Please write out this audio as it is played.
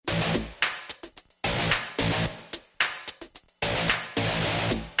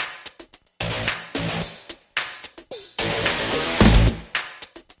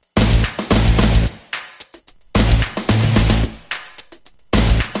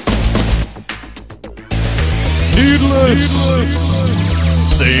Things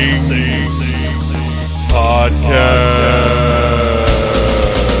Podcast.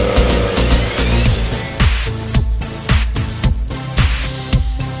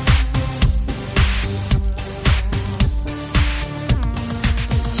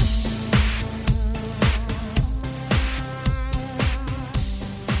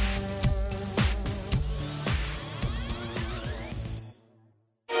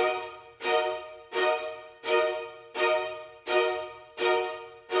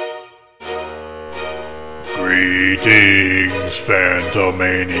 Greetings,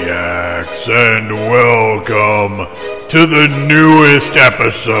 Phantomaniacs, and welcome to the newest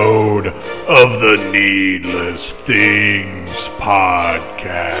episode of the Needless Things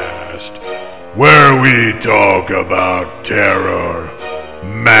Podcast, where we talk about terror,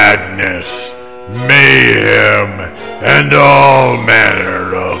 madness, mayhem, and all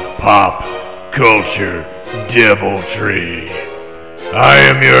manner of pop culture deviltry. I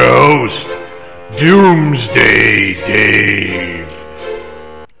am your host, Doomsday Dave.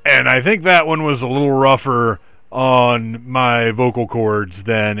 And I think that one was a little rougher on my vocal cords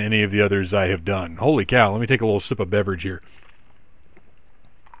than any of the others I have done. Holy cow, let me take a little sip of beverage here.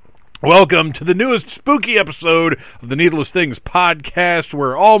 Welcome to the newest spooky episode of the Needless Things Podcast,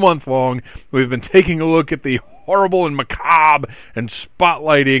 where all month long we've been taking a look at the horrible and macabre and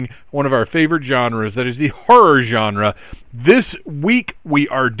spotlighting one of our favorite genres, that is the horror genre. This week we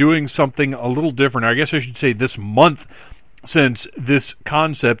are doing something a little different. I guess I should say this month, since this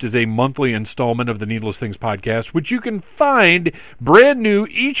concept is a monthly installment of the Needless Things Podcast, which you can find brand new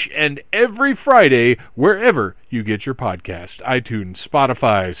each and every Friday wherever you get your podcast. iTunes,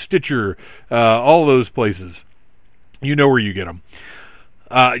 Spotify, Stitcher, all those places. You know where you get them.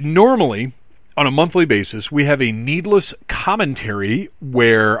 Normally, on a monthly basis, we have a Needless Commentary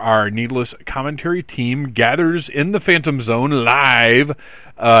where our Needless Commentary team gathers in the Phantom Zone live,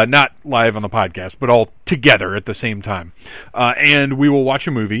 not live on the podcast, but all together at the same time. And we will watch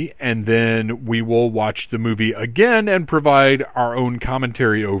a movie, and then we will watch the movie again and provide our own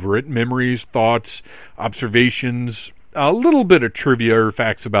commentary over it, memories, thoughts, observations, a little bit of trivia or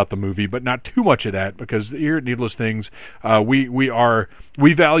facts about the movie, but not too much of that, because here at Needless Things,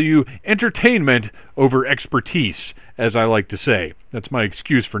 we value entertainment over expertise, as I like to say. That's my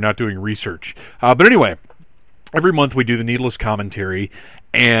excuse for not doing research. But anyway, every month we do the Needless Commentary,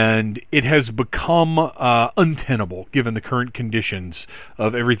 and it has become untenable given the current conditions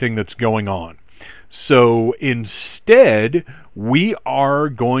of everything that's going on. So instead, we are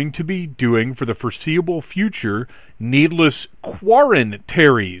going to be doing, for the foreseeable future, Needless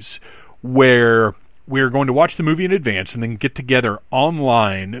Quarantaries, where we're going to watch the movie in advance and then get together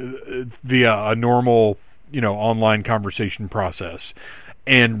online via a normal, online conversation process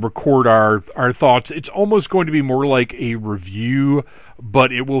and record our thoughts. It's almost going to be more like a review,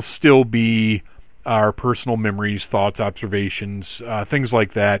 but it will still be our personal memories, thoughts, observations, things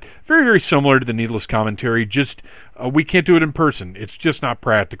like that. Very, very similar to the Needless Commentary, just we can't do it in person. It's just not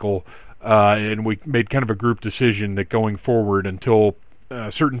practical, and we made kind of a group decision that going forward, until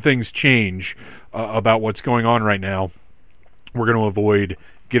certain things change about what's going on right now, we're going to avoid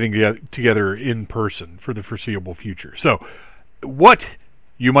getting together in person for the foreseeable future. So what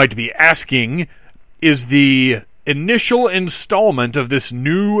you might be asking is the initial installment of this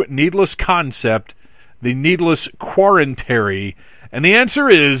new Needless concept, the Needless Quarantary, and the answer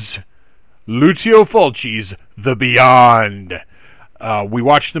is Lucio Fulci's The Beyond. We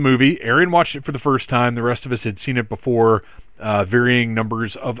watched the movie. Aaron watched it for the first time. The rest of us had seen it before, varying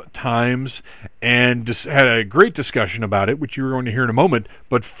numbers of times, and just had a great discussion about it, which you're going to hear in a moment.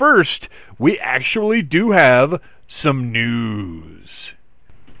 But first, we actually do have some news.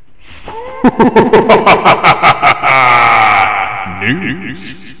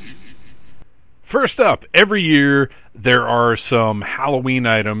 News. First up, every year there are some Halloween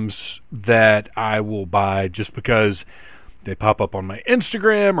items that I will buy just because they pop up on my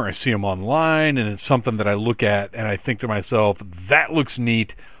Instagram or I see them online, and it's something that I look at and I think to myself, that looks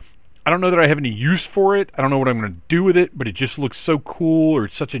neat. I don't know that I have any use for it. I don't know what I'm going to do with it, but it just looks so cool, or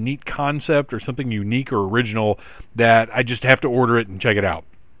it's such a neat concept or something unique or original that I just have to order it and check it out.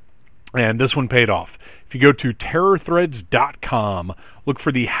 And this one paid off. If you go to terrorthreads.com, look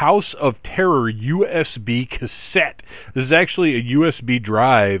for the House of Terror USB cassette. This is actually a USB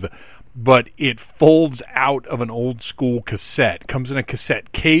drive, but it folds out of an old school cassette. Comes in a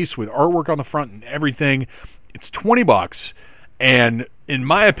cassette case with artwork on the front and everything. It's $20, and in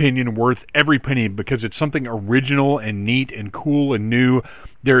my opinion, worth every penny because it's something original and neat and cool and new.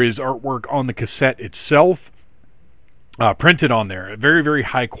 There is artwork on the cassette itself, printed on there, very, very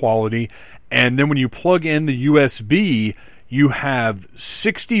high quality, And then when you plug in the USB, you have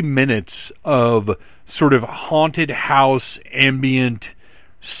 60 minutes of sort of haunted house ambient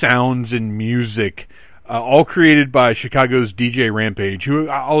sounds and music, all created by Chicago's DJ Rampage, who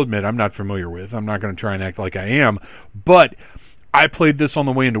I'll admit I'm not familiar with. I'm not going to try and act like I am. But I played this on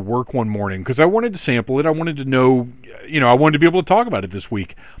the way into work one morning because I wanted to sample it. I wanted to know, I wanted to be able to talk about it this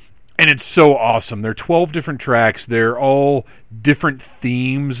week. And it's so awesome. There are 12 different tracks. They're all different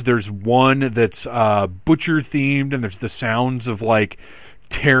themes. There's one that's butcher themed, and there's the sounds of like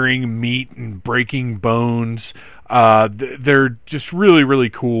tearing meat and breaking bones. They're just really,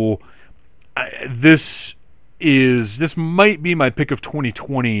 really cool. This might be my pick of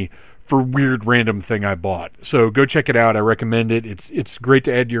 2020 for weird random thing I bought. So go check it out. I recommend it. It's great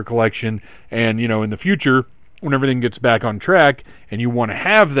to add to your collection. And in the future, when everything gets back on track and you want to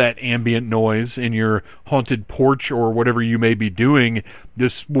have that ambient noise in your haunted porch or whatever you may be doing,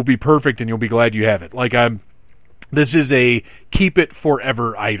 this will be perfect and you'll be glad you have it. This is a keep it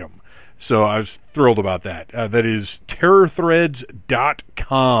forever item. So I was thrilled about that. That is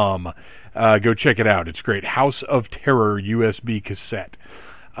terrorthreads.com. Go check it out. It's great. House of Terror USB cassette.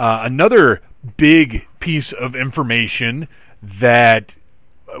 Another big piece of information that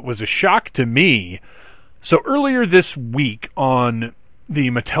was a shock to me. So earlier this week on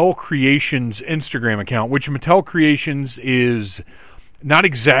the Mattel Creations Instagram account, which Mattel Creations is not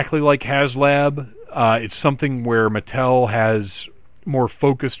exactly like HasLab. It's something where Mattel has more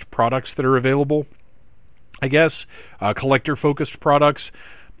focused products that are available, I guess, collector-focused products.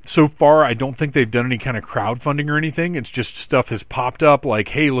 So far, I don't think they've done any kind of crowdfunding or anything. It's just stuff has popped up like,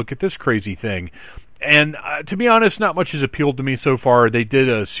 hey, look at this crazy thing. And to be honest, not much has appealed to me so far. They did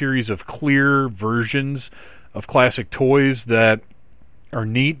a series of clear versions of classic toys that are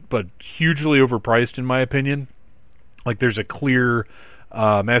neat, but hugely overpriced in my opinion. Like there's a clear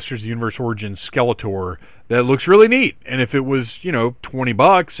Masters of the Universe Origins Skeletor that looks really neat. And if it was,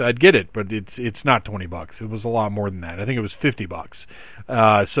 $20, I'd get it. But it's not $20. It was a lot more than that. I think it was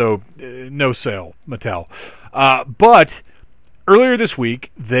 $50. So no sale, Mattel. But earlier this week,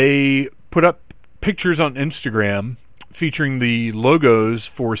 they put up pictures on Instagram featuring the logos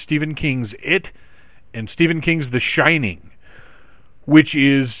for Stephen King's It and Stephen King's The Shining, which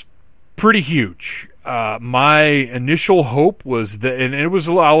is pretty huge. My initial hope was that, and it was,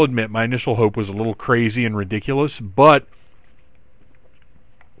 I'll admit, my initial hope was a little crazy and ridiculous, but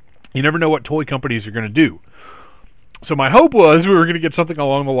you never know what toy companies are going to do. So my hope was we were going to get something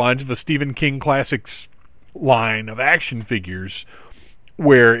along the lines of a Stephen King Classics line of action figures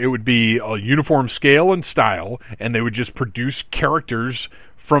where it would be a uniform scale and style, and they would just produce characters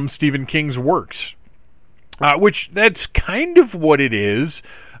from Stephen King's works. Which that's kind of what it is,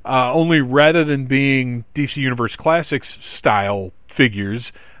 only rather than being DC Universe Classics style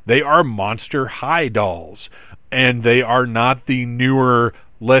figures, they are Monster High dolls. And they are not the newer,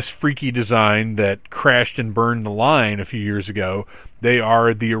 less freaky design that crashed and burned the line a few years ago. They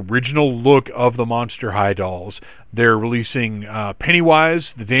are the original look of the Monster High dolls. They're releasing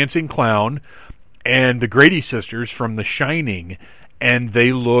Pennywise, the Dancing Clown, and the Grady Sisters from The Shining, and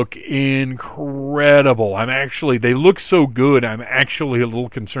they look incredible. They look so good, I'm actually a little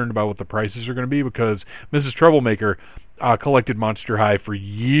concerned about what the prices are going to be because Mrs. Troublemaker collected Monster High for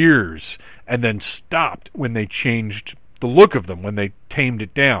years and then stopped when they changed the look of them, when they tamed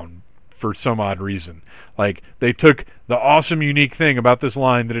it down for some odd reason. Like, they took the awesome, unique thing about this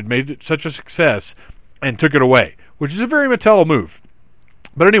line that had made it such a success and took it away, which is a very Mattel move.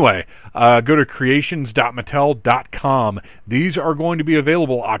 But anyway, go to creations.mattel.com. These are going to be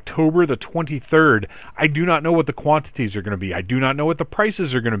available October the 23rd. I do not know what the quantities are going to be. I do not know what the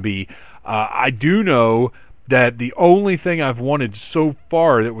prices are going to be. I do know that the only thing I've wanted so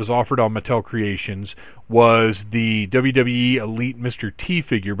far that was offered on Mattel Creations was the WWE Elite Mr. T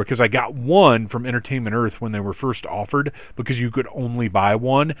figure, because I got one from Entertainment Earth when they were first offered, because you could only buy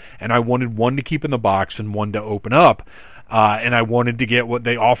one, and I wanted one to keep in the box and one to open up. And I wanted to get what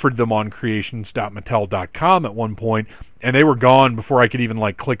they offered them on creations.mattel.com at one point, and they were gone before I could even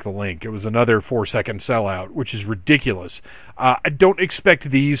click the link. It was another 4-second sellout, which is ridiculous. I don't expect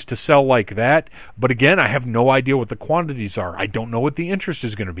these to sell like that, but again, I have no idea what the quantities are. I don't know what the interest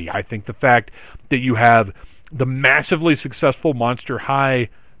is going to be. I think the fact that you have the massively successful Monster High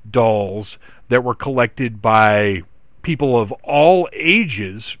dolls that were collected by people of all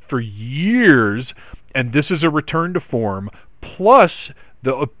ages for years, and this is a return to form, plus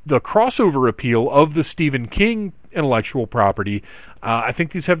the crossover appeal of the Stephen King intellectual property, I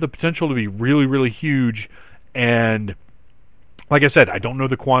think these have the potential to be really, really huge. And like I said, I don't know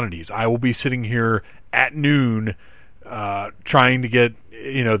the quantities. I will be sitting here at noon trying to get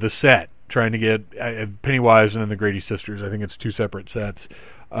the set trying to get Pennywise and then the Grady Sisters. I think it's 2 separate sets.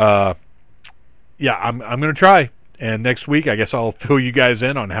 Yeah, I'm going to try. And next week, I guess I'll fill you guys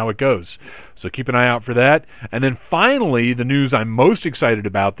in on how it goes. So keep an eye out for that. And then finally, the news I'm most excited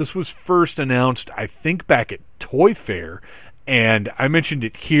about. This was first announced, I think, back at Toy Fair. And I mentioned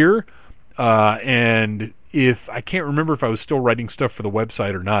it here. And if I can't remember if I was still writing stuff for the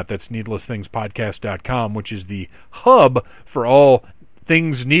website or not, that's needlessthingspodcast.com, which is the hub for all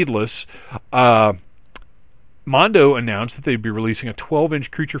things needless. Mondo announced that they'd be releasing a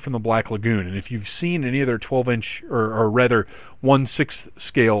 12-inch Creature from the Black Lagoon. And if you've seen any of their 12-inch, or rather 1/6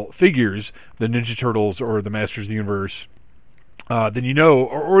 scale figures, the Ninja Turtles or the Masters of the Universe, then you know,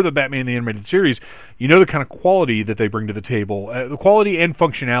 or the Batman the Animated Series, you know the kind of quality that they bring to the table, the quality and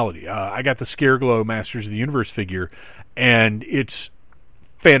functionality. I got the Scareglow Masters of the Universe figure, and it's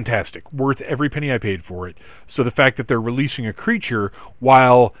fantastic, worth every penny I paid for it. So the fact that they're releasing a creature,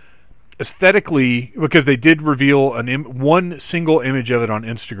 while aesthetically, because they did reveal one single image of it on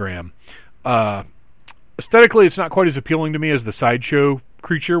Instagram, aesthetically it's not quite as appealing to me as the Sideshow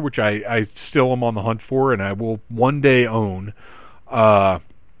creature, which I still am on the hunt for and I will one day own.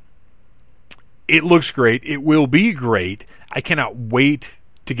 It looks great. It will be great. I cannot wait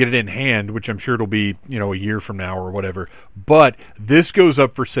to get it in hand, which I'm sure it'll be, a year from now or whatever. But this goes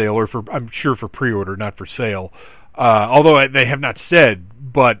up for sale, or I'm sure for pre-order, not for sale. Although they have not said,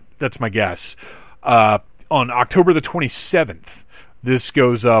 but that's my guess. On October the 27th, this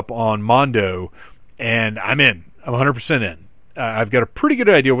goes up on Mondo, and I'm in. I'm 100% in. I've got a pretty good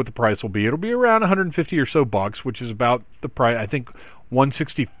idea what the price will be. It'll be around 150 or so bucks, which is about the price. I think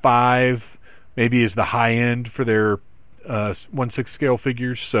 165 maybe is the high end for their 1/6 scale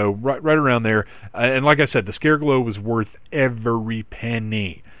figures. So right around there. And like I said, the Scareglow was worth every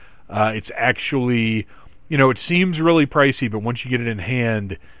penny. It's actually, it seems really pricey, but once you get it in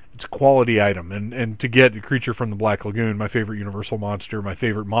hand, it's a quality item. And to get the Creature from the Black Lagoon, my favorite Universal monster, my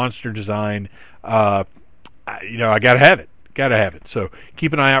favorite monster design, I got to have it. Got to have it. So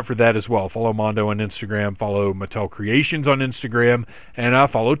keep an eye out for that as well. Follow Mondo on Instagram. Follow Mattel Creations on Instagram. And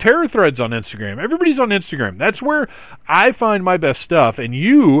follow Terror Threads on Instagram. Everybody's on Instagram. That's where I find my best stuff. And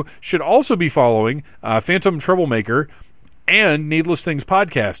you should also be following Phantom Troublemaker and Needless Things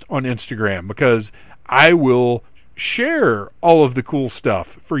Podcast on Instagram, because I will share all of the cool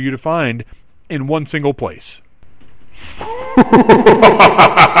stuff for you to find in one single place.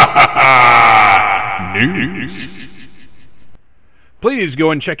 News. Please go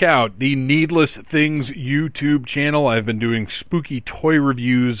and check out the Needless Things YouTube channel. I've been doing spooky toy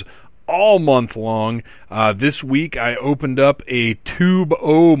reviews all month long. This week I opened up a Tube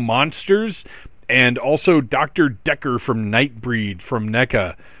O Monsters and also Dr. Decker from Nightbreed from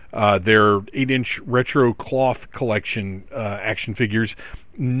NECA. Their 8-inch retro cloth collection action figures.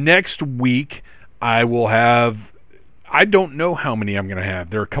 Next week I will have, I don't know how many I'm going to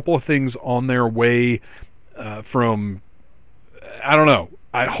have. There are a couple of things on their way from, I don't know.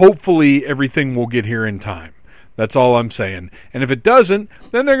 Hopefully everything will get here in time. That's all I'm saying. And if it doesn't,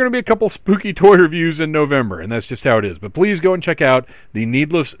 then there are going to be a couple spooky toy reviews in November, and that's just how it is. But please go and check out the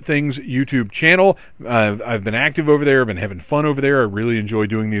Needless Things YouTube channel. I've been active over there. I've been having fun over there. I really enjoy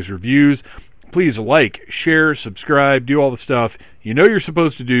doing these reviews. Please like, share, subscribe, do all the stuff you're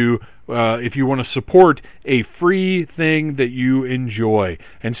supposed to do if you want to support a free thing that you enjoy.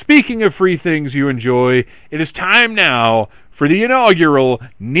 And speaking of free things you enjoy, it is time now for the inaugural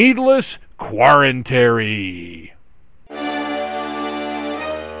Needless Quarantary.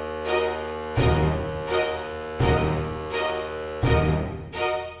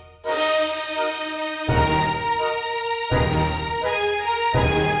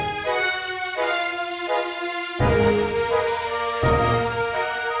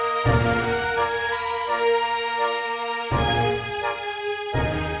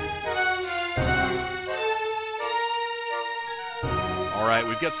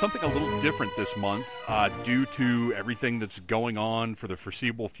 We've got something a little different this month due to everything that's going on for the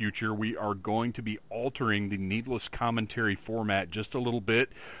foreseeable future. We are going to be altering the Needless Commentary format just a little bit.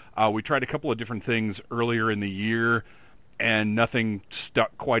 We tried a couple of different things earlier in the year, and nothing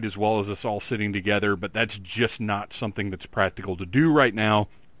stuck quite as well as us all sitting together, but that's just not something that's practical to do right now.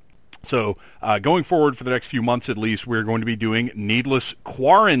 So going forward for the next few months at least, we're going to be doing Needless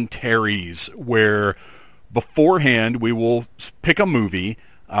Quarantaries, where beforehand we will pick a movie,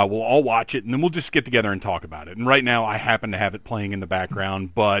 we'll all watch it, and then we'll just get together and talk about it. And right now I happen to have it playing in the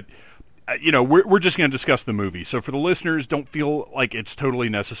background, but we're just going to discuss the movie. So for the listeners, don't feel like it's totally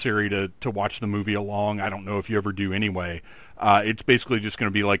necessary to watch the movie along. I don't know if you ever do anyway. It's basically just going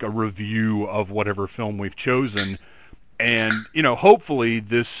to be like a review of whatever film we've chosen. And, hopefully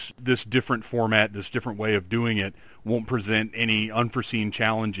this different format, this different way of doing it won't present any unforeseen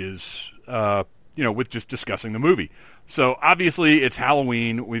challenges, with just discussing the movie. So obviously it's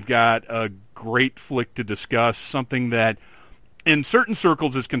Halloween. We've got a great flick to discuss, something that in certain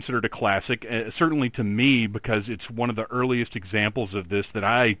circles is considered a classic, certainly to me, because it's one of the earliest examples of this that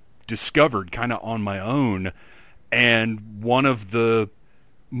I discovered kind of on my own, and one of the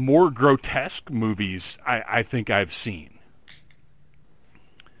more grotesque movies I think I've seen.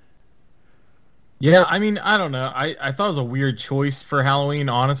 Yeah, I mean, I don't know. I thought it was a weird choice for Halloween,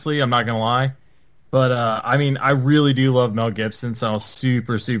 honestly. I'm not going to lie. But, I mean, I really do love Mel Gibson, so I was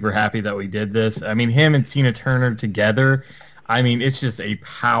super, super happy that we did this. I mean, him and Tina Turner together, I mean, it's just a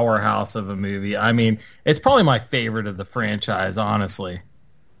powerhouse of a movie. I mean, it's probably my favorite of the franchise, honestly.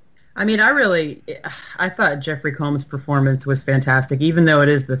 I mean, I thought Jeffrey Combs' performance was fantastic, even though it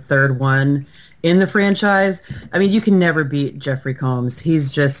is the third one in the franchise. I mean, you can never beat Jeffrey Combs.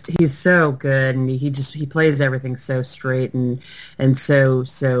 He's so good, and he plays everything so straight and so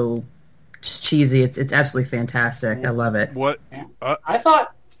just cheesy. It's absolutely fantastic. I love it. What? I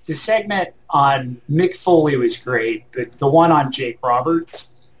thought the segment on Mick Foley was great, but the one on Jake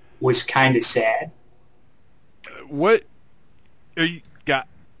Roberts was kind of sad. What? You got?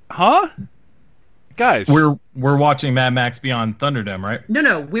 Huh? Guys, we're watching Mad Max Beyond Thunderdome, right?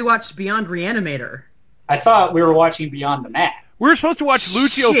 No, we watched Beyond Reanimator. I thought we were watching Beyond the Map. We were supposed to watch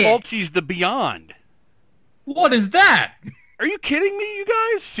Lucio Shit. Fulci's The Beyond. What is that? Are you kidding me, you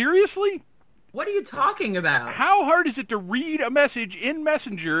guys? Seriously? What are you talking about? How hard is it to read a message in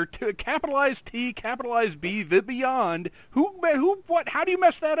Messenger to capitalize T, capitalize B, The Beyond? Who, what? How do you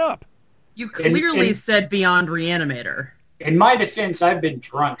mess that up? You clearly said Beyond Reanimator. In my defense, I've been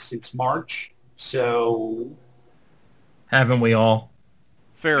drunk since March, so... Haven't we all?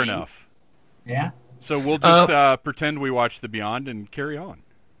 Fair enough. Yeah. So we'll just pretend we watched The Beyond and carry on.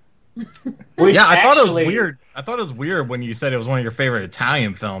 Yeah, I thought it was weird. I thought it was weird when you said it was one of your favorite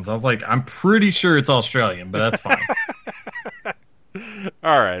Italian films. I was like, I'm pretty sure it's Australian, but that's fine.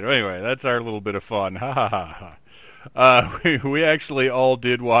 All right. Anyway, that's our little bit of fun. Ha ha ha ha. We actually all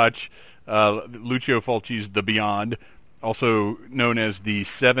did watch Lucio Fulci's The Beyond, also known as the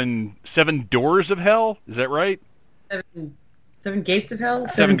Seven Doors of Hell. Is that right? Seven Gates of Hell?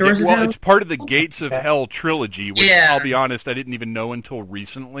 Seven Doors of Hell? Hell? It's part of the Gates of Hell trilogy, which Yeah. I'll be honest, I didn't even know until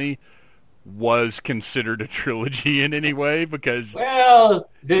recently was considered a trilogy in any way, because... Well,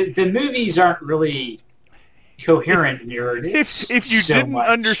 the movies aren't really coherent narratives. If you so didn't much.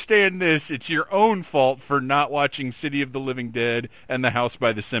 understand this, it's your own fault for not watching City of the Living Dead and The House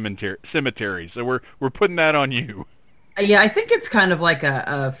by the Cemetery. So we're putting that on you. Yeah, I think it's kind of like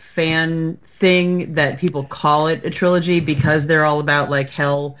a fan thing that people call it a trilogy because they're all about like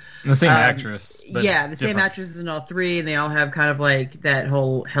hell. The same actress. but Yeah, the same different. actresses in all three, and they all have kind of like that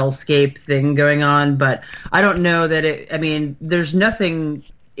whole hellscape thing going on. But I don't know that there's nothing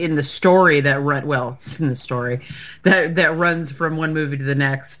in the story it's in the story that runs from one movie to the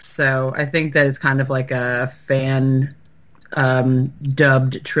next. So I think that it's kind of like a fan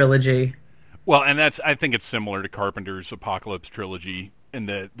dubbed trilogy. Well, and I think it's similar to Carpenter's Apocalypse trilogy, in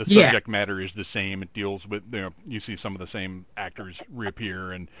that the subject matter is the same. It deals with, you see some of the same actors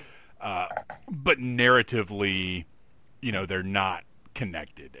reappear, and but narratively, they're not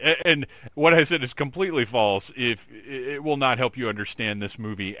connected. And what I said is completely false. If it will not help you understand this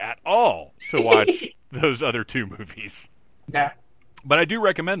movie at all to watch those other two movies. Yeah. But I do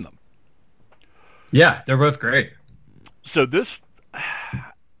recommend them. Yeah, they're both great. So this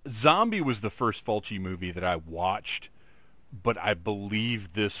Zombie was the first Fulci movie that I watched, but I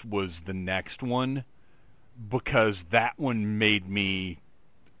believe this was the next one, because that one made me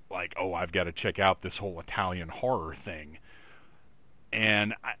like, oh, I've got to check out this whole Italian horror thing.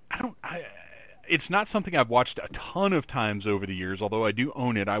 And it's not something I've watched a ton of times over the years, although I do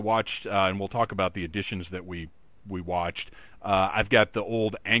own it. I watched, and we'll talk about the editions that we watched. I've got the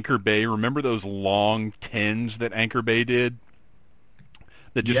old Anchor Bay. Remember those long tins that Anchor Bay did?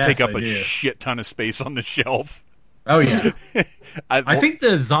 That just take up a shit ton of space on the shelf. Oh yeah, I think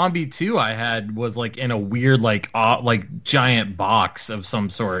the Zombie 2 I had was like in a weird like giant box of some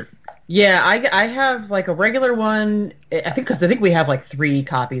sort. Yeah, I have like a regular one. I think we have like 3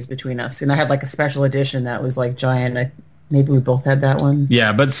 copies between us, and I had like a special edition that was like giant. Maybe we both had that one.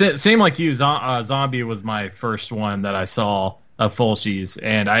 Yeah, but same like you. Zombie was my first one that I saw of Fulci's,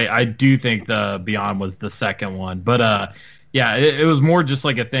 and I do think the Beyond was the second one. But yeah, it was more just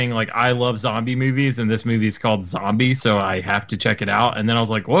like a thing. Like, I love zombie movies, and this movie is called Zombie, so I have to check it out. And then I was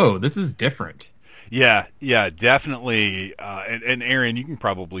like, whoa, this is different. Yeah, definitely. And Aaron, you can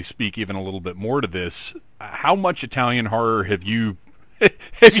probably speak even a little bit more to this. How much Italian horror have you you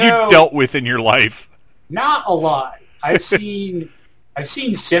dealt with in your life? Not a lot. I've seen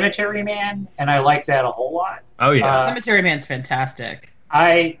Cemetery Man, and I like that a whole lot. Oh yeah, Cemetery Man's fantastic.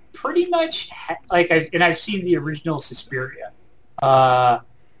 I pretty much I've seen the original Suspiria, and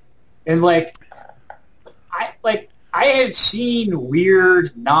I have seen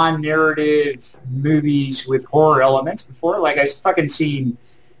weird non-narrative movies with horror elements before. Like I've fucking seen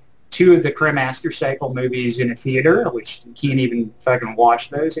 2 of the Cremaster Cycle movies in a theater, which you can't even fucking watch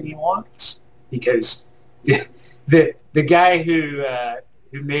those anymore because the guy who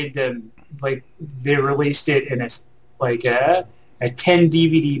made them, like, they released it in a 10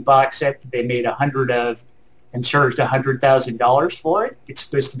 DVD box set that they made 100 of and charged $100,000 for it. It's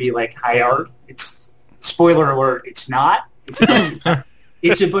supposed to be like high art. It's spoiler alert. It's not.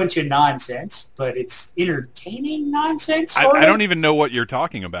 It's a bunch of nonsense, but it's entertaining nonsense. I don't even know what you're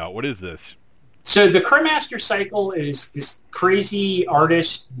talking about. What is this? So the Cremaster Cycle is this crazy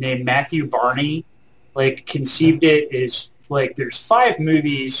artist named Matthew Barney, like, conceived it as, like, there's 5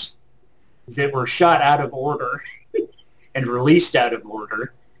 movies that were shot out of order and released out of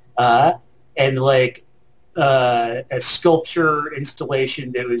order, and, like, a sculpture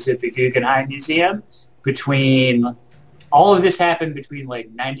installation that was at the Guggenheim Museum between... All of this happened between, like,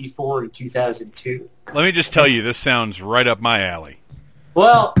 94 and 2002. Let me just tell you, this sounds right up my alley.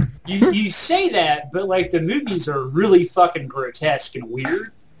 Well, you say that, but, like, the movies are really fucking grotesque and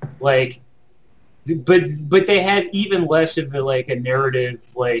weird. Like, but they had even less of a narrative,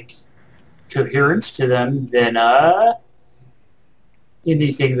 like, coherence to them than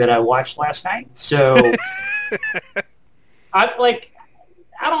anything that I watched last night. So, I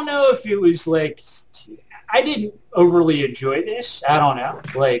don't know if it was, like... I didn't overly enjoy this. I don't know.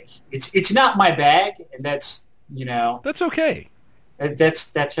 Like, it's not my bag, and that's, you know... That's okay.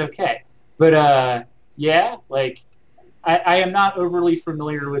 That's okay. But, yeah, like, I am not overly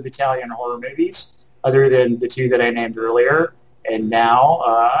familiar with Italian horror movies, other than the 2 that I named earlier, and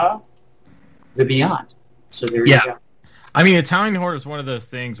now The Beyond. So there you go. I mean, Italian horror is one of those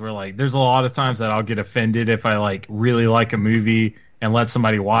things where, like, there's a lot of times that I'll get offended if I, like, really like a movie and let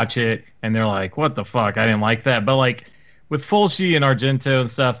somebody watch it, and they're like, what the fuck, I didn't like that. But, like, with Fulci and Argento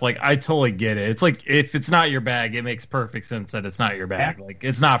and stuff, like, I totally get it. It's like, if it's not your bag, it makes perfect sense that it's not your bag. Yeah. Like,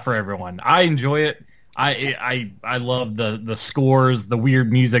 it's not for everyone. I enjoy it. I love the scores, the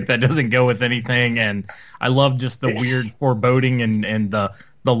weird music that doesn't go with anything, and I love just the weird foreboding and the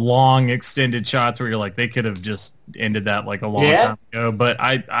long extended shots where you're like, they could have just ended that, like, a long time ago. But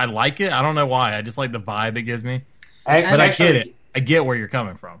I like it. I don't know why. I just like the vibe it gives me. I get it. I get where you're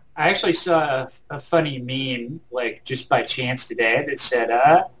coming from. I actually saw a funny meme, like, just by chance today that said,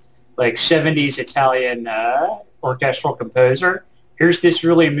 like, 70s Italian orchestral composer. Here's this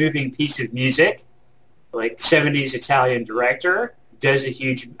really moving piece of music. Like, 70s Italian director does a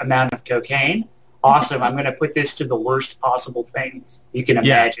huge amount of cocaine. Awesome. I'm going to put this to the worst possible thing you can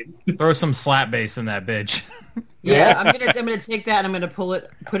imagine. Throw some slap bass in that bitch. Yeah, I'm gonna take that and I'm gonna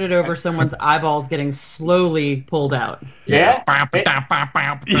put it over someone's eyeballs getting slowly pulled out. Yeah. That's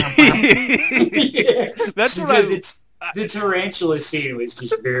what the tarantula scene was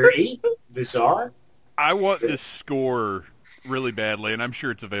just very bizarre. I want this score really badly, and I'm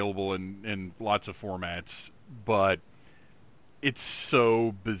sure it's available in lots of formats, but it's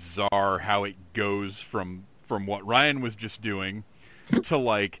so bizarre how it goes from what Ryan was just doing to,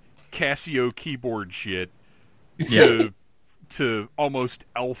 like, Casio keyboard shit to almost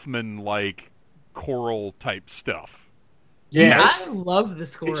Elfman-like choral type stuff. Yeah, I love the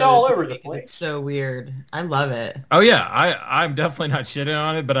score. It's all over the place. It's so weird. I love it. Oh yeah, I'm definitely not shitting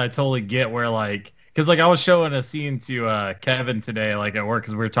on it, but I totally get where, like, because, like, I was showing a scene to Kevin today, like, at work,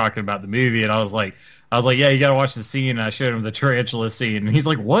 because we were talking about the movie, and I was like, yeah, you gotta watch the scene. And I showed him the tarantula scene, and he's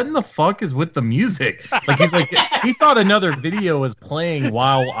like, what in the fuck is with the music? Like, he's like, he thought another video was playing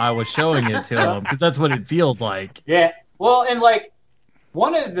while I was showing it to him, because that's what it feels like. Yeah, well, and, like,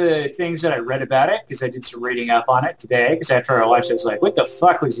 one of the things that I read about it, because I did some reading up on it today, because after I watched it, I was like, what the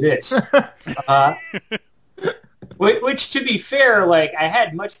fuck was this? Which, to be fair, like, I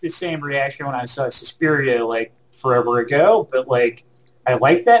had much the same reaction when I saw Suspiria, like, forever ago, but, like, I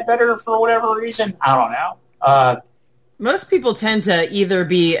like that better for whatever reason. I don't know. Most people tend to either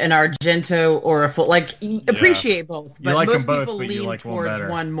be an Argento or a full, like, appreciate both, but like most them both, people but you lean like one towards better.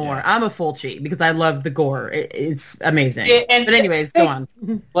 one more. Yeah. I'm a Fulci because I love the gore. It's amazing. Yeah, but anyways, go on.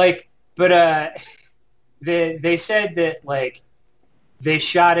 Like, but they said that, like, they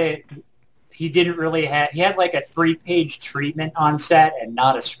shot it. He didn't really have. He had, like, a 3-page treatment on set and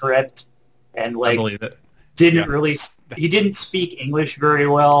not a script. and I like believe it. he didn't speak English very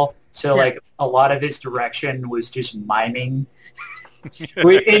well, so like a lot of his direction was just miming.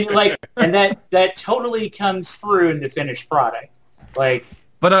 and that totally comes through in the finished product. Like,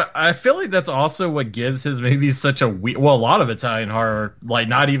 But I feel like that's also what gives his movies such a a lot of Italian horror, like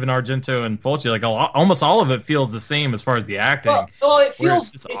not even Argento and Fulci, like almost all of it feels the same as far as the acting. Well, it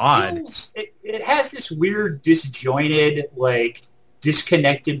feels it's odd. It has this weird, disjointed, like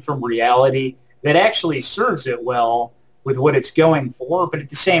disconnected from reality that actually serves it well with what it's going for. But at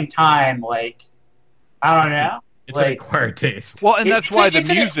the same time, like, I don't know. It's an acquired taste. Well, and that's why the it's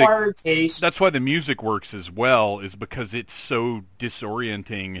an music. acquired taste. That's why the music works as well, is because it's so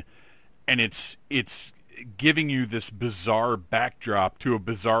disorienting, and it's giving you this bizarre backdrop to a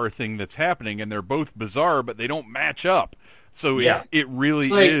bizarre thing that's happening, and they're both bizarre, but they don't match up. So it really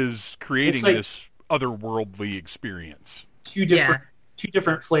is creating this otherworldly experience. Two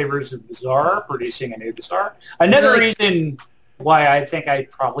different flavors of bizarre producing a new bizarre. Another reason why I think I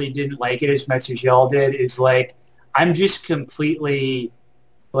probably didn't like it as much as y'all did is like I'm just completely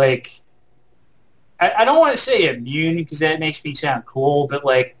like I don't want to say immune because that makes me sound cool, but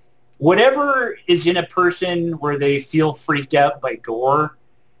like whatever is in a person where they feel freaked out by gore,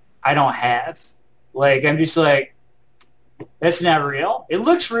 I don't have. Like I'm just like, that's not real. It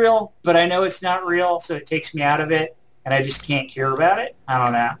looks real, but I know it's not real, so it takes me out of it, and I just can't care about it. I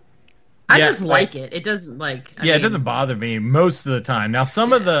don't know. I just like it. It doesn't like. It doesn't bother me most of the time. Now,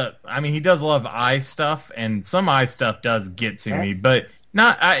 some of he does a lot of eye stuff, and some eye stuff does get to me, but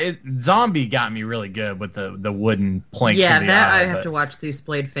not. Zombie got me really good with the wooden plank. Yeah, through the that eye, I have to watch through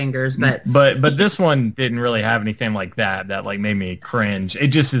Splayed Fingers, but this one didn't really have anything like that like made me cringe. It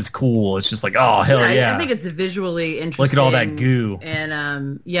just is cool. It's just like, oh hell yeah! I think it's visually interesting. Look at all that goo,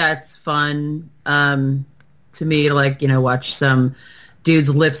 and it's fun to me to watch some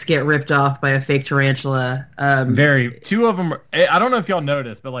dude's lips get ripped off by a fake tarantula. Two of them. I don't know if y'all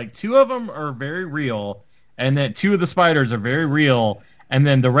noticed, but like two of them are very real, and then two of the spiders are very real, and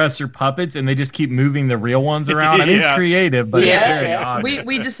then the rest are puppets, and they just keep moving the real ones around. I mean, it's creative, but it's very odd.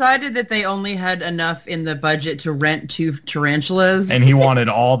 We decided that they only had enough in the budget to rent 2 tarantulas, and he wanted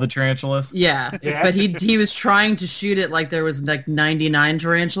all the tarantulas. Yeah, but he was trying to shoot it like there was like 99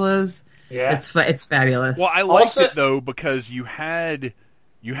 tarantulas. Yeah, it's fabulous. Well, I liked it though because you had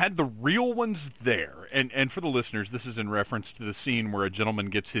the real ones there, and for the listeners, this is in reference to the scene where a gentleman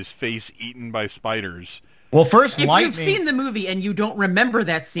gets his face eaten by spiders. Well, first, if you've seen the movie and you don't remember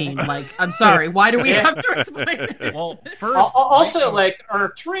that scene, like, I'm sorry, why do we have to explain it? Well, first, also, like,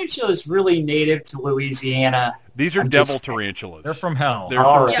 are tarantulas really native to Louisiana? These are devil tarantulas. They're from hell. They're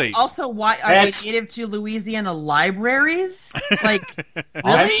from Satan. Also, why are they native to Louisiana libraries? Like,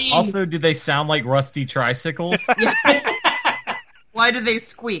 really? Also, do they sound like rusty tricycles? Why do they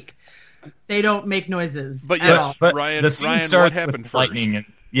squeak? They don't make noises. But yes, but Ryan, the scene starts what happened with first? lightning.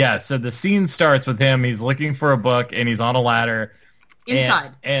 So the scene starts with him. He's looking for a book, and he's on a ladder.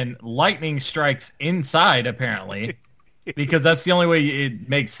 Inside. And lightning strikes inside, apparently, because that's the only way it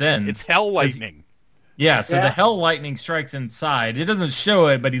makes sense. It's hell lightning. Yeah, so the hell lightning strikes inside. It doesn't show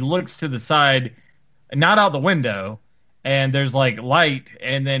it, but he looks to the side, not out the window, and there's like light,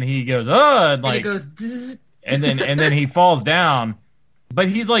 and then he goes, and it goes, zzz. and then he falls down, but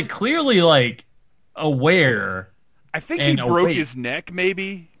he's like clearly like aware. I think he broke his neck,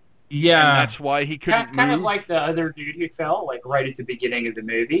 maybe. Yeah, and that's why he couldn't move. Kind of like the other dude who fell, like right at the beginning of the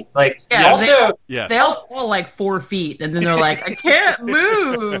movie. Like, they all fall like 4 feet, and then they're like, I can't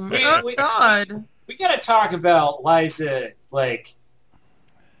move. God. We gotta talk about Liza. Like,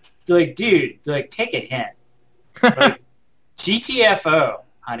 dude, like, take a hint. Like, GTFO,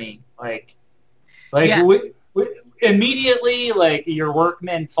 honey. Like, immediately, like, your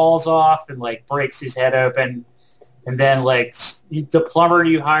workman falls off and like breaks his head open. And then, like, the plumber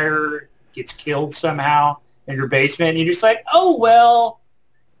you hire gets killed somehow in your basement. And you're just like, oh, well.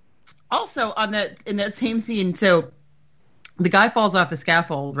 Also, in that same scene, so the guy falls off the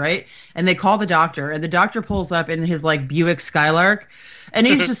scaffold, right? And they call the doctor. And the doctor pulls up in his, like, Buick Skylark. And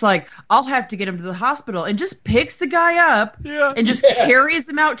he's just like, I'll have to get him to the hospital. And just picks the guy up and just carries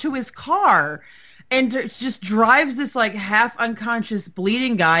him out to his car. And just drives this, like, half unconscious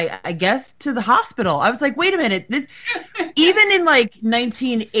bleeding guy, I guess, to the hospital. I was like, wait a minute. This, even in, like,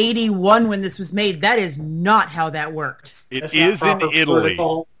 1981 when this was made, that is not how that worked. It is in Italy. Not at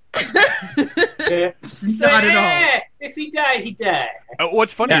all. If he died, he died.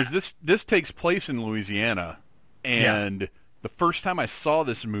 What's funny is this takes place in Louisiana. And the first time I saw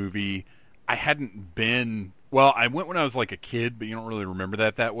this movie, I hadn't been... Well, I went when I was, like, a kid, but you don't really remember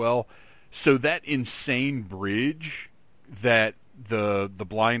that well. So that insane bridge that the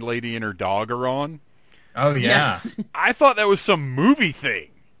blind lady and her dog are on. Oh yeah. Yes. I thought that was some movie thing.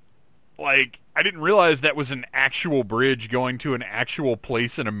 Like, I didn't realize that was an actual bridge going to an actual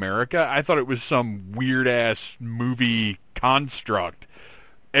place in America. I thought it was some weird-ass movie construct.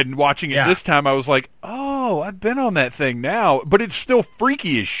 And watching it this time, I was like, oh, I've been on that thing now. But it's still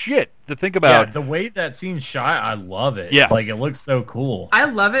freaky as shit to think about. Yeah, the way that scene's shot, I love it. Yeah. Like, it looks so cool. I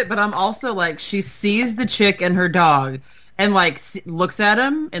love it, but I'm also like, she sees the chick and her dog and like looks at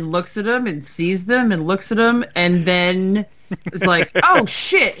him and looks at him and sees them and looks at him and then is like, oh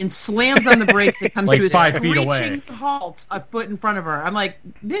shit, and slams on the brakes and comes Like to a 5 feet away. screeching halt a foot in front of her. I'm like,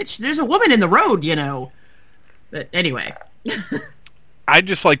 bitch, there's a woman in the road, you know. But anyway. I'd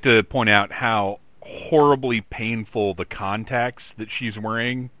just like to point out how horribly painful the contacts that she's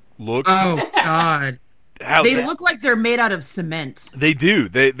wearing look. Oh, God. How They look like they're made out of cement. They do.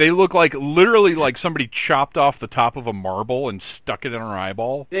 They look like literally like somebody chopped off the top of a marble and stuck it in her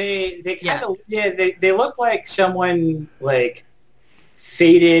eyeball. They kind of they look like someone like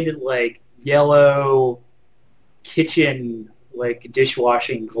faded like yellow kitchen like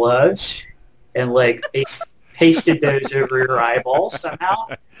dishwashing gloves and like they pasted those over your eyeballs somehow.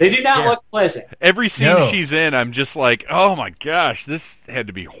 They do not look pleasant. Every scene No. she's in, I'm just like, oh my gosh, this had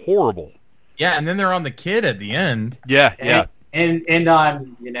to be horrible. Yeah, and then they're on the kid at the end. Yeah, yeah. And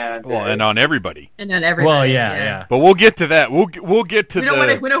on Well, and on everybody. And then everybody. Well, yeah. But we'll get to that. We'll get to We the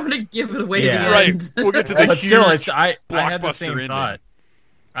don't want to give it away Yeah. to the right. end. We'll get to the But huge still, I had the blockbuster same ending. thought.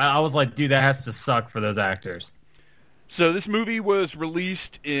 I was like, dude, that has to suck for those actors. So this movie was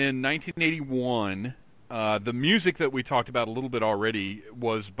released in 1981. The music that we talked about a little bit already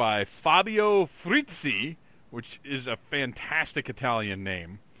was by Fabio Frizzi, which is a fantastic Italian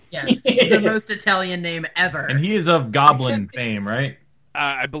name. Yes, the most Italian name ever. And he is of Goblin fame, right?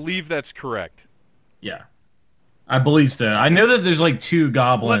 I believe that's correct. Yeah. I believe so. I know that there's like 2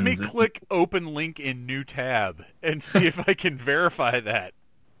 goblins. Let me click open link in new tab and see if I can verify that.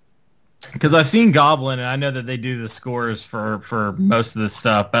 Because I've seen Goblin, and I know that they do the scores for most of the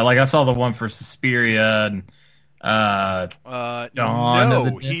stuff. But like, I saw the one for Suspiria and Dawn No, of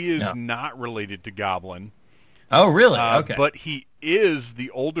the Dead? he is No. not related to Goblin. Oh, really? Okay. But he is the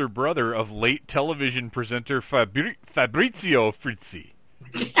older brother of late television presenter Fabrizio Frizzi,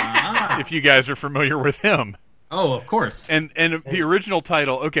 Ah. if you guys are familiar with him. Oh, of course. And the original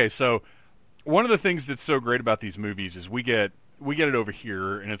title, okay, so one of the things that's so great about these movies is we get it over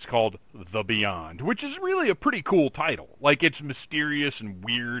here, and it's called The Beyond, which is really a pretty cool title. Like, it's mysterious and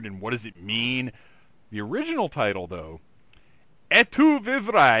weird, and what does it mean? The original title, though, E tu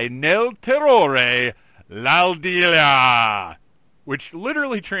vivrai nel terrore l'aldilà, which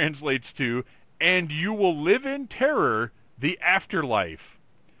literally translates to, and you will live in terror, the afterlife.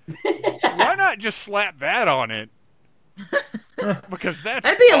 Why not just slap that on it? Because that's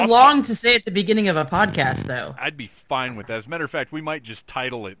That'd be awesome. long to say at the beginning of a podcast, though. I'd be fine with that. As a matter of fact, we might just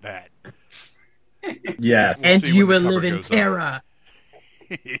title it that. yes. We'll And see you when will the live in cover goes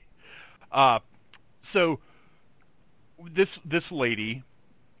terror. So this lady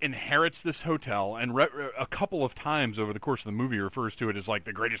inherits this hotel, and a couple of times over the course of the movie refers to it as like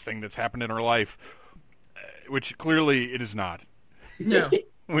the greatest thing that's happened in her life, which clearly it is not. No.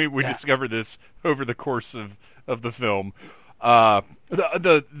 We discovered this over the course of the film.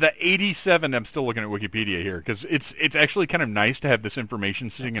 The 87. I'm still looking at Wikipedia here because it's actually kind of nice to have this information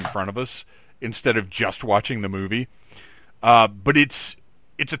sitting in front of us instead of just watching the movie. But it's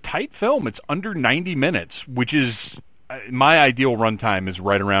a tight film. It's under 90 minutes, which is my ideal runtime is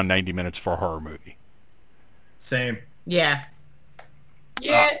right around 90 minutes for a horror movie. Same. Yeah.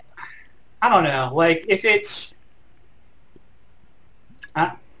 Yeah, I don't know. Like, if it's...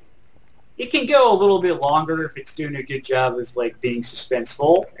 it can go a little bit longer if it's doing a good job of, like, being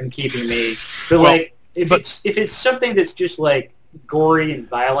suspenseful and keeping me... But, Well, like, if it's something that's just, like, gory and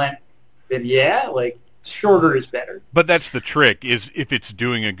violent, then, yeah, like, shorter is better. But that's the trick, is if it's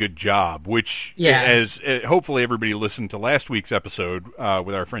doing a good job, which, Yeah. as hopefully everybody listened to last week's episode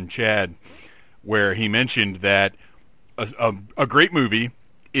with our friend Chad, where he mentioned that a great movie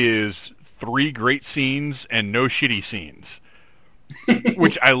is 3 great scenes and no shitty scenes,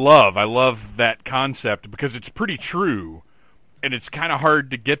 which I love. I love that concept because it's pretty true, and it's kind of hard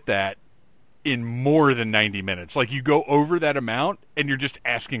to get that in more than 90 minutes. Like, you go over that amount, and you're just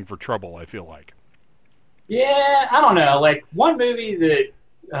asking for trouble, I feel like. Yeah, I don't know. Like, one movie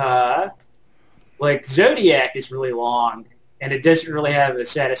that, like, Zodiac is really long, and it doesn't really have a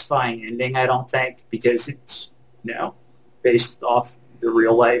satisfying ending, I don't think, because it's, based off the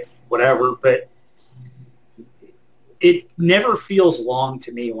real life, whatever. But it never feels long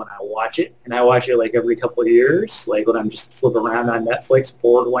to me when I watch it, and I watch it like every couple of years. Like when I'm just flipping around on Netflix,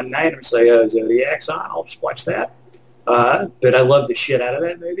 bored one night, I'm just like, oh, Zodiac's on, I'll just watch that. But I love the shit out of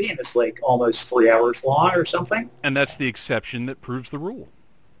that movie, and it's like almost 3 hours long or something. And that's the exception that proves the rule.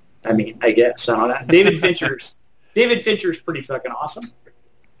 I mean, I guess I don't know. David Fincher's pretty fucking awesome.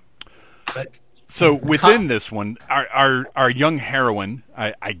 But so within this one, our young heroine,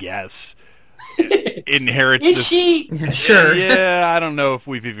 I guess, inherits is this. she? Sure. Yeah, I don't know if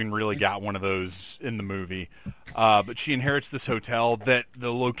we've even really got one of those in the movie, but she inherits this hotel that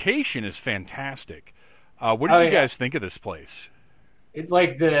the location is fantastic. What did you guys think of this place? It's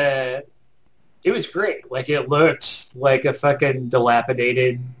like it was great. Like it looked like a fucking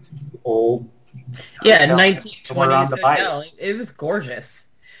dilapidated old. Yeah, hotel 1920s somewhere on the hotel. It was gorgeous.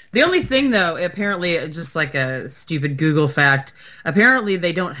 The only thing, though, apparently, just like a stupid Google fact, apparently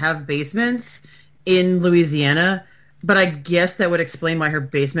they don't have basements in Louisiana, but I guess that would explain why her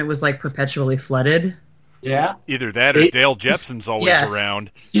basement was, like, perpetually flooded. Yeah. Either that or Dale Jepson's always Yes.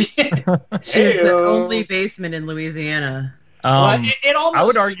 around. She was the only basement in Louisiana. Well, it almost I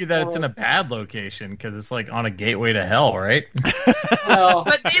would argue that it's in a bad location because it's like on a gateway to hell, right? well,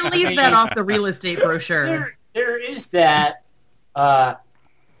 But they leave that off the real estate brochure. there is that.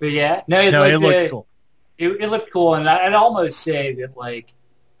 But yeah, no, No, it looks cool. It looked cool, and I'd almost say that like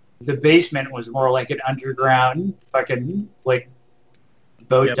the basement was more like an underground fucking like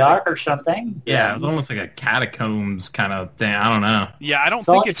boat dock or something. Yeah, it was almost like a catacombs kind of thing. I don't know. Yeah, I don't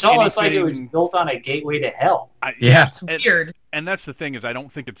So think it's almost like it was anything- built on a gateway to hell. Yeah. It's weird. And that's the thing is I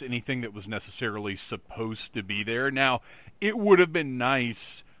don't think it's anything that was necessarily supposed to be there. Now, it would have been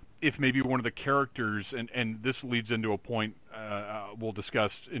nice if maybe one of the characters, and this leads into a point we'll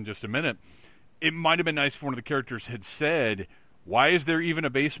discuss in just a minute, it might have been nice if one of the characters had said, why is there even a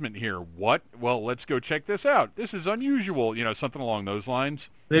basement here? What? Well, let's go check this out. This is unusual. Something along those lines.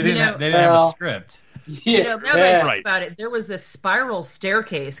 They didn't have well, a script. Yeah, Now that I think Right. about it, there was this spiral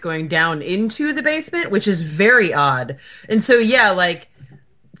staircase going down into the basement, which is very odd. And so, yeah, like,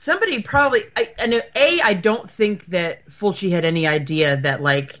 somebody probably... I don't think that Fulci had any idea that,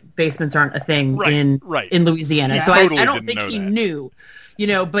 like, basements aren't a thing in Louisiana. He So totally I don't didn't think know he that. knew.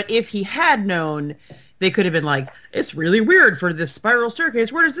 But if he had known, they could have been like, it's really weird for this spiral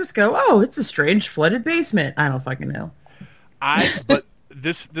staircase. Where does this go? Oh, it's a strange flooded basement. I don't fucking know. But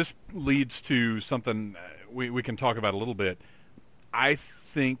this leads to something we can talk about a little bit. I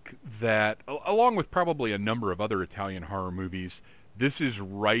think that, along with probably a number of other Italian horror movies, this is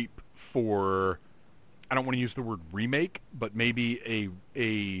ripe for, I don't want to use the word remake, but maybe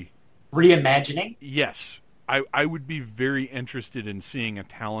a reimagining. Yes. I would be very interested in seeing a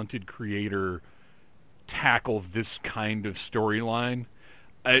talented creator tackle this kind of storyline.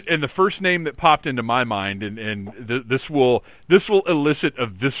 And the first name that popped into my mind, and this will elicit a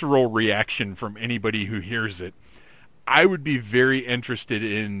visceral reaction from anybody who hears it. I would be very interested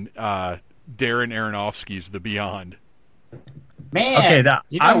in Darren Aronofsky's The Beyond. Man, Okay,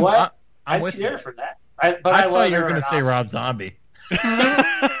 you know what? I'm I'd with be there you. for that. I thought you were going to say Aronofsky. Rob Zombie.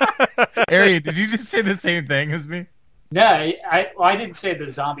 Ari, did you just say the same thing as me? No, I didn't say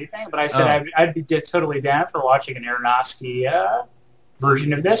the zombie thing, but I said I'd be totally down for watching an Aronofsky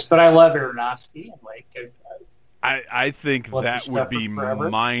version of this. But I love Aronofsky, and like I think Love that your would stuff be forever.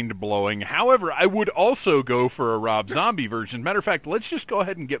 mind-blowing. However, I would also go for a Rob Zombie version. Matter of fact, let's just go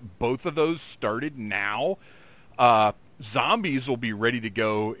ahead and get both of those started now. Zombies will be ready to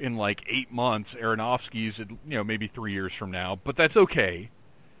go in like 8 months. Aronofsky's, maybe 3 years from now, but that's okay.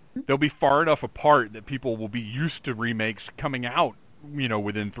 They'll be far enough apart that people will be used to remakes coming out,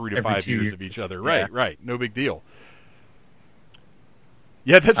 within 3 to Every 5 2 years years. of each other. Yeah. Right. No big deal.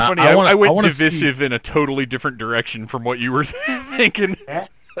 Yeah, that's funny. I I went wanna divisive in a totally different direction from what you were thinking.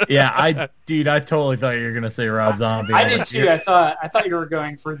 Yeah, I totally thought you were going to say Rob Zombie. I did too. I thought you were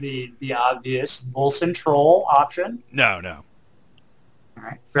going for the obvious Wilson troll option. No. All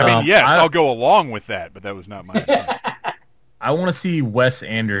right, I mean, yes, I- I'll go along with that, but that was not my intent. I want to see Wes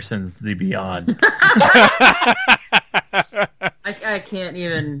Anderson's The Beyond. I can't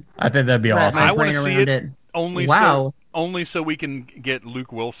even I think that'd be wrap awesome. my I wanna brain see around it. it. Only Wow. so we can get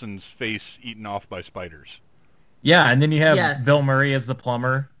Luke Wilson's face eaten off by spiders. Yeah, and then you have Yes. Bill Murray as the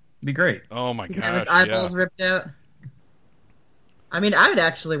plumber. Be great. Oh my He can have his gosh! eyeballs Yeah. ripped out. I mean, I would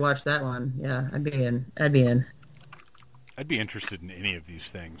actually watch that one. Yeah, I'd be in. I'd be in. I'd be interested in any of these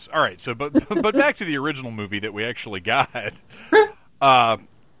things. All right, so but back to the original movie that we actually got.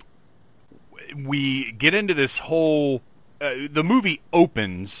 We get into this whole. The movie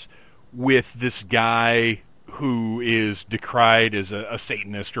opens with this guy who is decried as a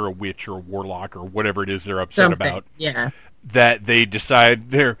Satanist or a witch or a warlock or whatever it is they're upset about. Yeah. That they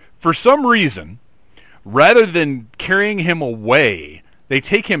decide for some reason, rather than carrying him away, they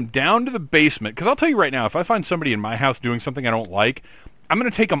take him down to the basement. Because I'll tell you right now, if I find somebody in my house doing something I don't like, I'm going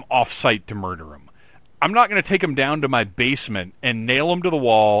to take them off-site to murder him. I'm not going to take him down to my basement and nail him to the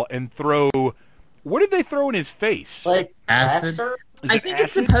wall and throw... What did they throw in his face? Like Acid? plaster? I think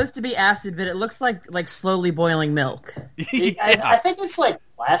it's supposed to be acid, but it looks like slowly boiling milk. I think it's like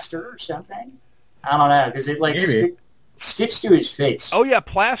plaster or something. I don't know, because it like sticks to his face. Oh yeah,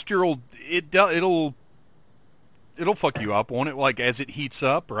 plaster it'll fuck you up, won't it? Like as it heats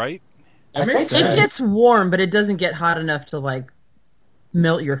up, right? I think so. It gets warm, but it doesn't get hot enough to like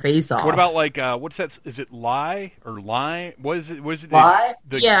melt your face off. What about like what's that? Is it lye or lye? What is it? Was it Lye?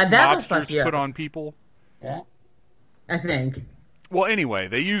 Yeah, that would fuck mobsters you put up. on people? Yeah. I think. Well, anyway,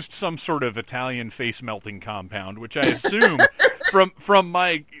 they used some sort of Italian face melting compound, which I assume from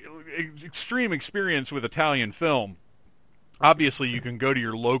my extreme experience with Italian film. Obviously, you can go to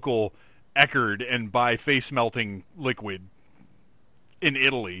your local Eckerd and buy face melting liquid in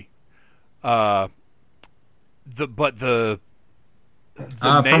Italy. From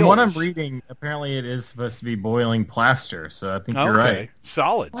what I'm reading, apparently it is supposed to be boiling plaster, so I think you're right.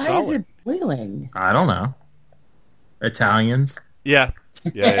 Solid. Why is it boiling? I don't know. Italians. Yeah.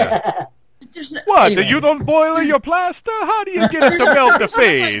 There's no, What? anyway. You don't boil your plaster? How do you get it to melt the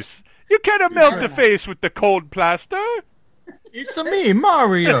face? You cannot melt the face with the cold plaster. It's a me,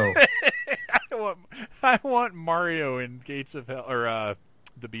 Mario. I want Mario in Gates of Hell or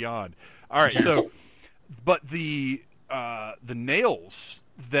the Beyond. All right, so but the nails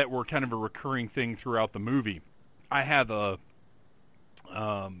that were kind of a recurring thing throughout the movie. I have a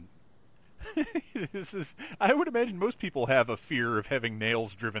I would imagine most people have a fear of having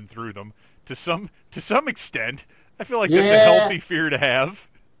nails driven through them to some extent. I feel like that's a healthy fear to have.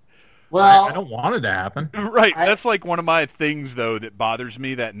 Well, I don't want it to happen. Right. That's like one of my things, though, that bothers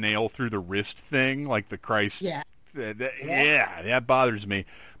me, that nail through the wrist thing, like the Christ. Yeah. That bothers me.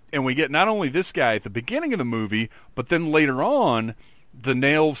 And we get not only this guy at the beginning of the movie, but then later on, the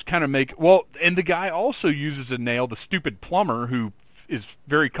nails kind of make... Well, and the guy also uses a nail, the stupid plumber, who is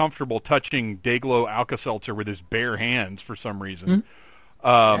very comfortable touching Dayglow Alka-Seltzer with his bare hands for some reason.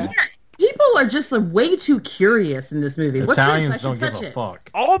 People are just like, way too curious in this movie. Italians What's this? I don't should give touch a it. fuck.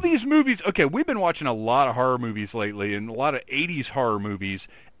 All these movies... Okay, we've been watching a lot of horror movies lately, and a lot of 80s horror movies.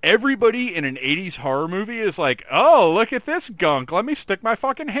 Everybody in an 80s horror movie is like, oh, look at this gunk. Let me stick my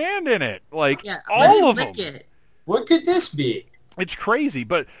fucking hand in it. Like, Yeah, all of lick them. it. what could this be? It's crazy,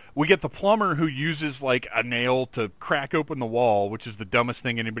 but we get the plumber who uses, like, a nail to crack open the wall, which is the dumbest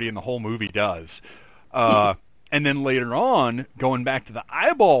thing anybody in the whole movie does. And then later on, going back to the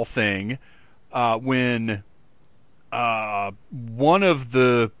eyeball thing, when one of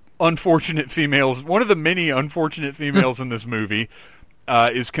the many unfortunate females in this movie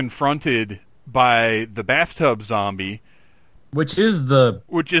is confronted by the bathtub zombie, Which is the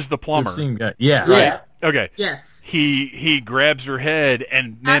plumber. same guy. Yeah. Yeah. Okay. Yes. He grabs her head,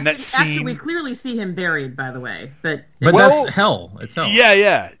 and then that After scene. we clearly see him buried, by the way. But Well, that's hell. It's hell. Yeah.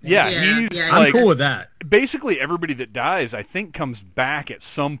 Yeah, He's yeah, I'm like, cool with that. basically everybody that dies, I think, comes back at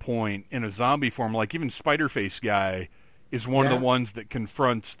some point in a zombie form. Like even Spider-Face guy is one of the ones that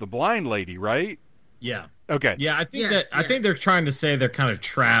confronts the blind lady, right? Yeah. Okay. Yeah, I think Yes, I think they're trying to say they're kind of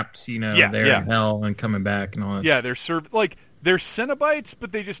trapped, there in hell and coming back and all that. Yeah, they're they're Cenobites,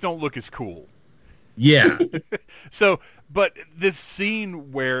 but they just don't look as cool. Yeah. So, but this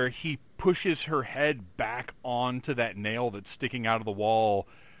scene where he pushes her head back onto that nail that's sticking out of the wall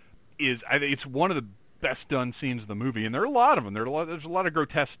I think it's one of the best done scenes of the movie, and there are a lot of them. There's a lot of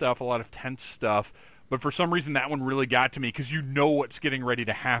grotesque stuff, a lot of tense stuff, but for some reason that one really got to me because you know what's getting ready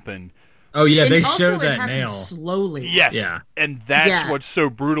to happen. Oh yeah, And they also show it that happens nail. slowly. Yes, Yeah. and that's Yeah. what's so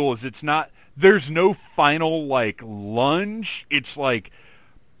brutal is it's not. There's no final like lunge. It's like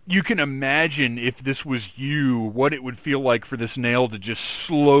you can imagine if this was you, what it would feel like for this nail to just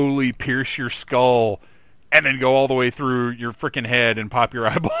slowly pierce your skull and then go all the way through your freaking head and pop your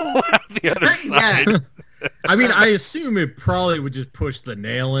eyeball out the other side. Yeah. I mean, I assume it probably would just push the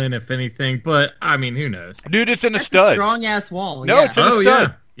nail in, if anything. But I mean, who knows? Dude, it's in a That's a stud. strong ass wall. No, yeah. it's in a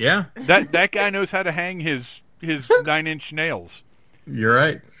stud. Yeah, That guy knows how to hang his 9-inch nails. you're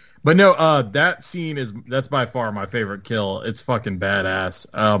right. But no, that scene that's by far my favorite kill. It's fucking badass.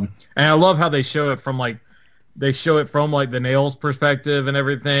 And I love how they show it from like the nails perspective and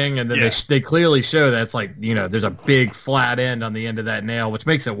everything, and then they clearly show that it's like there's a big flat end on the end of that nail, which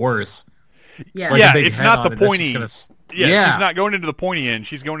makes it worse. Yeah. Like a big it's head not on the it that's pointy. just Yeah, Yeah. she's not going into the pointy end.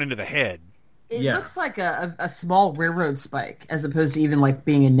 She's going into the head. It Yeah. looks like a small railroad spike as opposed to even like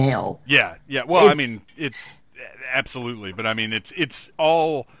being a nail. Yeah. Well, I It's- mean, it's absolutely, but I mean, it's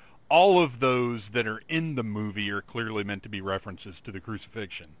all of those that are in the movie are clearly meant to be references to the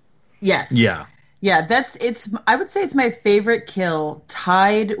crucifixion. Yes. Yeah. Yeah, I would say it's my favorite kill,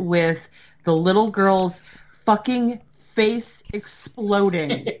 tied with the little girl's fucking face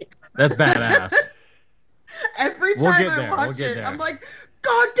exploding. That's badass. Every We'll time get I there, watch we'll get it, there. I'm like,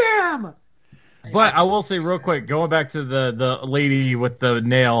 God damn! But I will say real quick, going back to the lady with the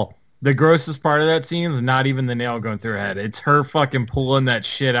nail, the grossest part of that scene is not even the nail going through her head. It's her fucking pulling that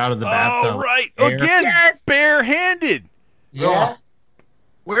shit out of the bathtub. Oh, right. Air. Again, Yes! barehanded. Yeah.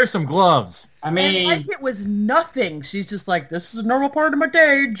 Wear some gloves. I And mean, like it was nothing. She's just like, this is a normal part of my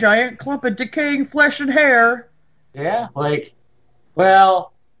day, giant clump of decaying flesh and hair. yeah, like,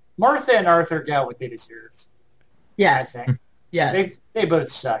 well, Martha and Arthur got what they deserved. I Yes. think. Yes. They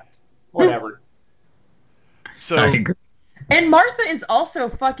both sucked. Whatever. So I agree. And Martha is also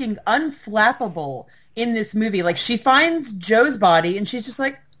fucking unflappable in this movie. Like, she finds Joe's body, and she's just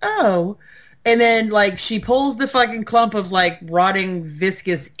like, oh. And then, like, she pulls the fucking clump of, like, rotting,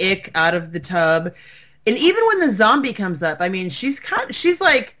 viscous ick out of the tub. And even when the zombie comes up, I mean, she's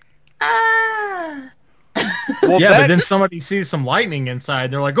like, ah. well, Yeah, but then that's- somebody sees some lightning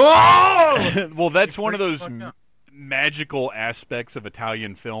inside. They're like, oh! well, that's one of freaks those the fuck out. magical aspects of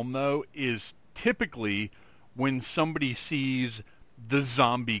Italian film, though, is typically when somebody sees the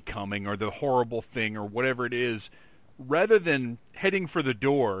zombie coming or the horrible thing or whatever it is, rather than heading for the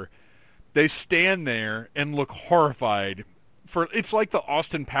door, they stand there and look horrified. It's like the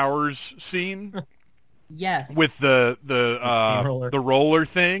Austin Powers scene Yes. with steamroller. the roller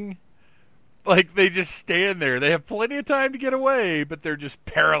thing. Like, they just stand there. They have plenty of time to get away, but they're just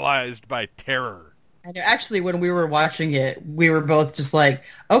paralyzed by terror. I know, actually, when we were watching it, we were both just like,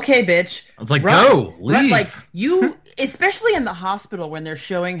 okay, bitch. I was like, run, go, run. leave. Like, you, especially in the hospital when they're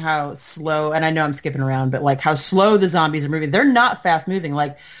showing how slow, and I know I'm skipping around, but like how slow the zombies are moving. They're not fast moving.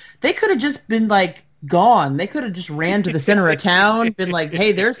 Like, they could have just been like gone. They could have just ran to the center of town, been like,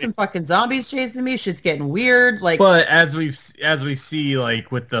 hey, there's some fucking zombies chasing me. Shit's getting weird. Like, But as we see,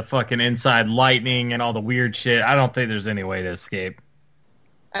 like, with the fucking inside lightning and all the weird shit, I don't think there's any way to escape.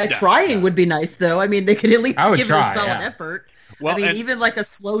 trying would be nice, though. I mean, they could at least I would give try, it a solid yeah. effort. Well, I mean, and- even like a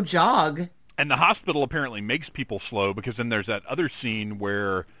slow jog. And the hospital apparently makes people slow, because then there's that other scene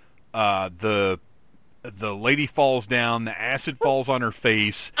where the lady falls down, the acid falls on her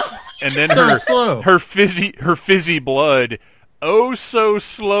face, and then So slow. her fizzy blood oh so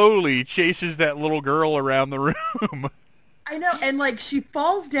slowly chases that little girl around the room. I know, and like she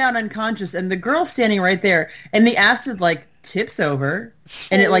falls down unconscious, and the girl's standing right there, and the acid like tips over,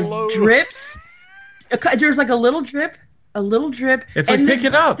 and it like Slow. drips. There's like a little drip. It's and like, pick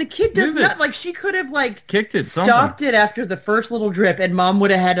it up. The kid does Move it. not like. She could have like Kicked it, stopped it after the first little drip, and Mom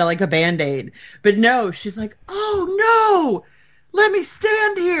would have had like a Band-Aid. But no, she's like, oh no, let me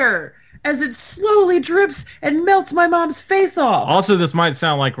stand here as it slowly drips and melts my mom's face off. Also, this might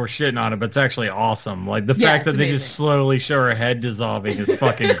sound like we're shitting on it, but it's actually awesome. Like, the Yeah, fact that it's they amazing. just slowly show her head dissolving is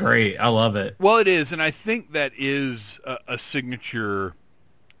fucking great. I love it. Well, it is, and I think that is a signature,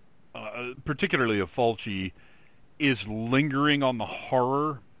 particularly of Fulci, is lingering on the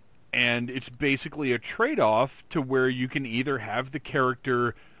horror, and it's basically a trade-off to where you can either have the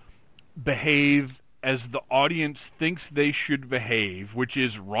character behave as the audience thinks they should behave, which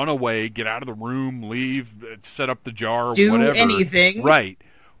is run away, get out of the room, leave, set up the jar, Do whatever. anything. Right.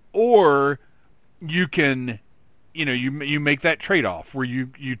 Or you can, you make that trade-off where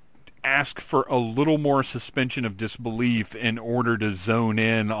you ask for a little more suspension of disbelief in order to zone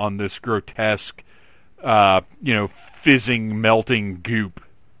in on this grotesque, fizzing, melting goop.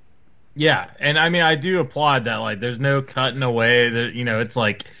 Yeah, and I mean, I do applaud that. Like, there's no cutting away. That it's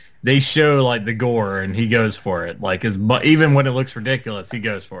like they show like the gore, and he goes for it. Like, even when it looks ridiculous, he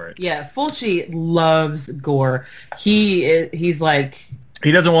goes for it. Yeah, Fulci loves gore. He's like,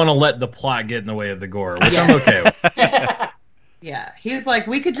 He doesn't want to let the plot get in the way of the gore, which Yeah. I'm okay with. yeah, he's like,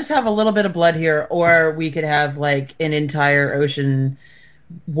 we could just have a little bit of blood here, or we could have like an entire ocean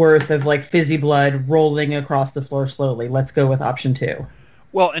worth of like fizzy blood rolling across the floor slowly. Let's go with option 2.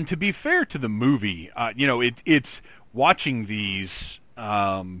 Well, and to be fair to the movie, it's watching these.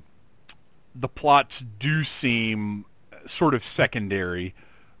 The plots do seem sort of secondary,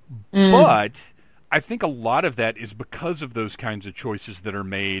 but I think a lot of that is because of those kinds of choices that are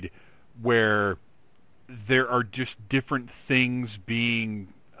made, where there are just different things being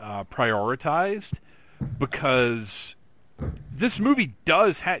prioritized. Because this movie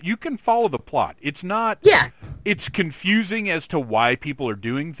does have, you can follow the plot. It's not Yeah. It's confusing as to why people are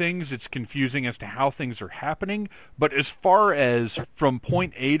doing things. It's confusing as to how things are happening. But as far as from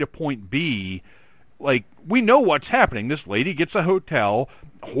point A to point B, like, we know what's happening. This lady gets a hotel,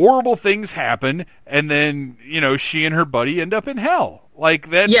 horrible things happen, and then, she and her buddy end up in hell. Like,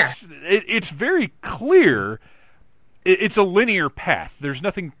 that's, it's very clear. It's a linear path. There's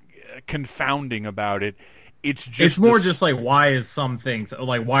nothing confounding about it. It's more just like, why are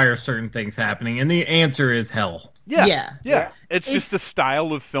certain things happening? And the answer is hell. Yeah. It's just the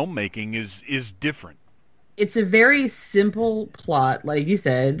style of filmmaking is different. It's a very simple plot, like you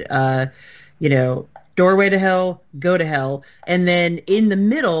said. Doorway to hell, go to hell. And then in the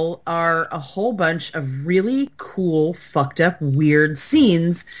middle are a whole bunch of really cool, fucked up, weird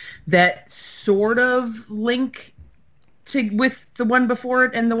scenes that sort of link with the one before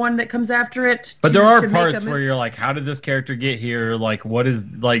it and the one that comes after it. But there are parts where you're like, how did this character get here? Like, what is,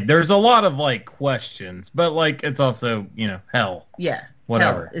 like, there's a lot of, like, questions. But, like, it's also, hell. Yeah.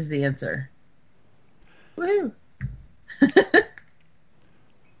 Whatever. Hell is the answer. Woohoo.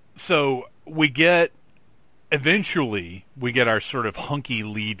 So eventually we get our sort of hunky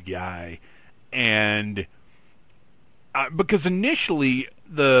lead guy, and because initially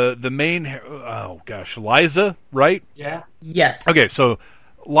the main, Liza, right? Yeah. Yes. Okay, so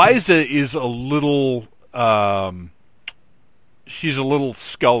Liza is a little she's a little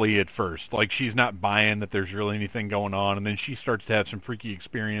scully at first. Like, she's not buying that there's really anything going on, and then she starts to have some freaky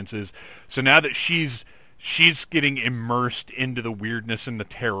experiences. So now that she's getting immersed into the weirdness and the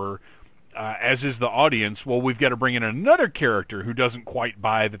terror, as is the audience, well, we've got to bring in another character who doesn't quite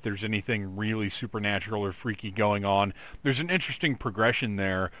buy that there's anything really supernatural or freaky going on. There's an interesting progression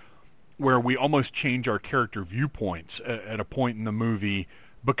there where we almost change our character viewpoints at a point in the movie,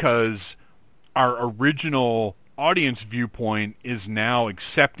 because our original audience viewpoint is now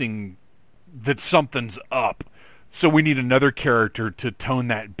accepting that something's up. So we need another character to tone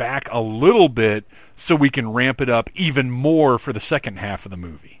that back a little bit so we can ramp it up even more for the second half of the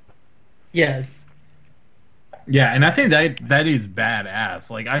movie. Yes. Yeah, and I think that is badass.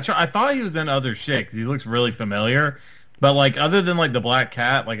 Like, I thought he was in other shit because he looks really familiar. But, like, other than, like, the Black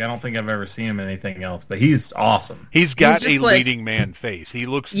Cat, like, I don't think I've ever seen him in anything else. But he's awesome. He's got a leading man face. He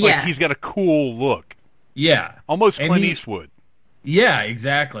looks like he's got a cool look. Yeah. Almost Clint Eastwood. Yeah,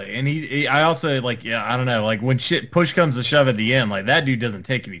 exactly. And I also, like, I don't know, like, when push comes to shove at the end, like, that dude doesn't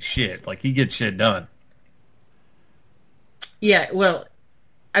take any shit. Like, he gets shit done. Yeah, well,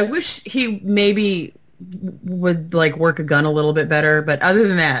 I wish he maybe would, like, work a gun a little bit better, but other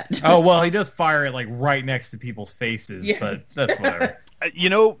than that... Oh, well, he does fire it, like, right next to people's faces, but that's whatever.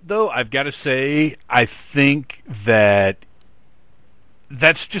 Though, I've got to say, I think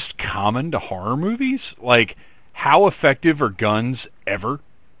that's just common to horror movies. Like, how effective are guns ever?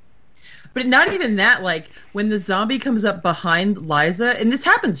 But not even that, like, when the zombie comes up behind Liza, and this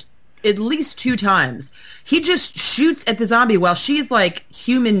happens at least 2 times, he just shoots at the zombie while she's, like,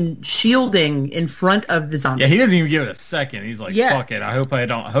 human shielding in front of the zombie. Yeah, he doesn't even give it a second. He's like, fuck it, I hope I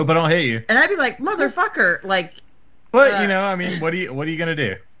don't hit you. And I'd be like, motherfucker, like... But, I mean, what are you going to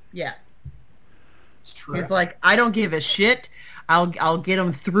do? Yeah. It's true. He's like, I don't give a shit. I'll get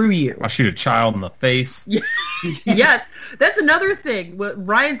him through you. I'll shoot a child in the face. Yes, that's another thing. What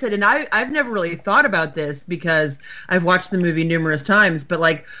Ryan said, and I've never really thought about this because I've watched the movie numerous times. But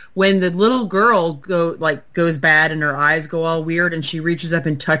like when the little girl goes bad and her eyes go all weird, and she reaches up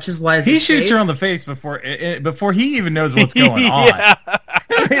and touches Liza's face. He shoots her on the face before he even knows what's going on.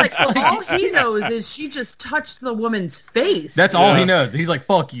 It's like all he knows is she just touched the woman's face. That's all he knows. He's like,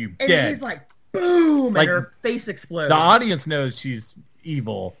 "Fuck you, and dead." he's like, boom, like, and her face explodes. The audience knows she's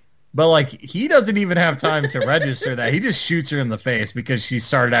evil, but like he doesn't even have time to register that. He just shoots her in the face because she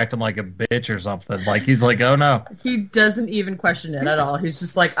started acting like a bitch or something. Like he's like, oh no. He doesn't even question it at all. He's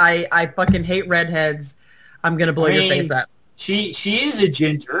just like, I fucking hate redheads. I'm gonna blow your face up. She is a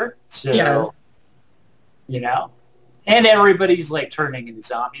ginger, so and everybody's like turning into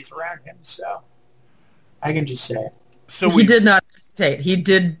zombies around him. So I can just say, so he did not. He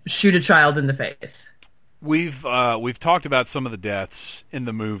did shoot a child in the face. We've talked about some of the deaths in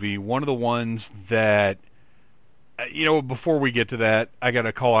the movie. One of the ones that, before we get to that, I got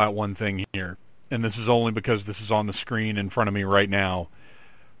to call out one thing here, and this is only because this is on the screen in front of me right now.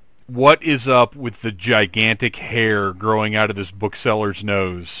 What is up with the gigantic hair growing out of this bookseller's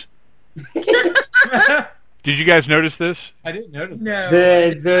nose? Did you guys notice this? I didn't notice.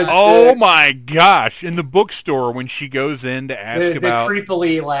 No. Oh my gosh! In the bookstore, when she goes in to ask about the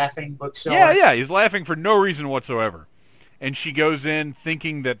creepily laughing bookseller. Yeah, he's laughing for no reason whatsoever, and she goes in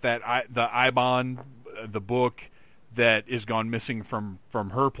thinking that the Eibon, the book that is gone missing from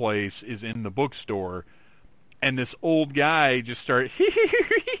her place, is in the bookstore, and this old guy just started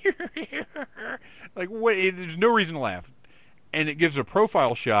like, wait, there's no reason to laugh. And it gives a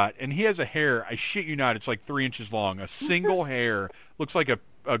profile shot, and he has a hair, I shit you not, it's like 3 inches long, a single hair, looks like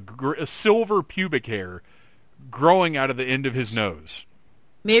a silver pubic hair growing out of the end of his nose.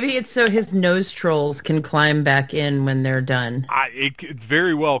 Maybe it's so his nose trolls can climb back in when they're done. It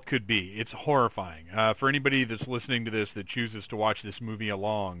very well could be. It's horrifying. For anybody that's listening to this that chooses to watch this movie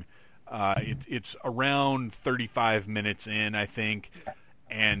along, it's around 35 minutes in, I think,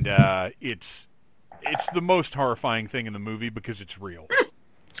 and it's the most horrifying thing in the movie because it's real.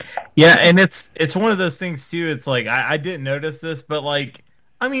 Yeah, and it's one of those things too. It's like I didn't notice this, but like,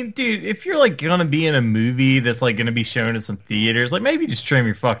 I mean, dude, if you're like gonna be in a movie that's like gonna be shown in some theaters, like maybe just trim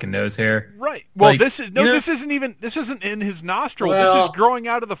your fucking nose hair. Right. Well, Like, this isn't in his nostril. This Well- is growing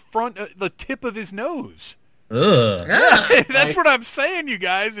out of the front, the tip of his nose. Ugh. That's what I'm saying, you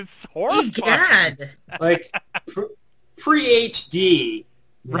guys. It's horrifying. Egad. Like pre-HD.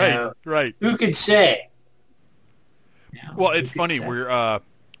 Right. Who could say? Well, Who it's could funny. say?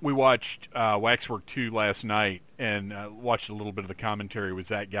 We watched Waxwork 2 last night and watched a little bit of the commentary with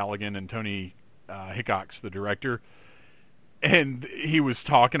Zach Galligan and Tony Hickox, the director. And he was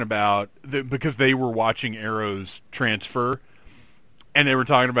talking about because they were watching Arrow's transfer, and they were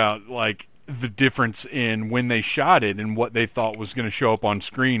talking about like the difference in when they shot it and what they thought was going to show up on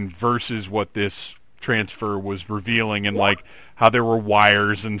screen versus what this transfer was revealing, and like how there were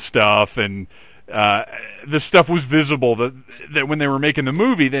wires and stuff, and the stuff was visible that when they were making the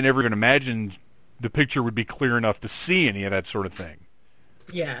movie, they never even imagined the picture would be clear enough to see any of that sort of thing.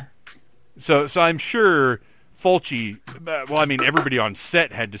 Yeah. So I'm sure Fulci, well, I mean, everybody on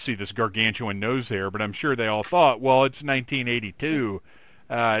set had to see this gargantuan nose hair, but I'm sure they all thought, well, it's 1982.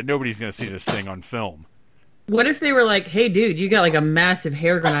 Nobody's going to see this thing on film. What if they were like, "Hey, dude, you got like a massive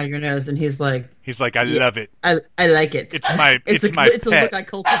hair going out of your nose," and he's like, I love it. I like it. It's my it's a pet. look I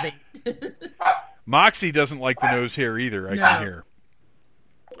cultivate." Moxie doesn't like the nose hair either, I No. can hear.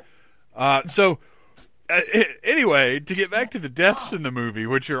 Anyway, to get back to the deaths in the movie,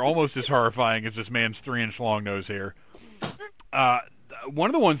 which are almost as horrifying as this man's 3-inch long nose hair, one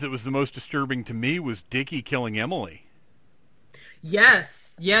of the ones that was the most disturbing to me was Dickie killing Emily.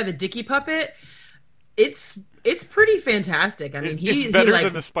 Yes, yeah, the Dickie puppet. It's pretty fantastic. I mean, It's better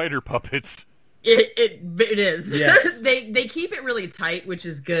than the spider puppets. It is. Yeah. They keep it really tight, which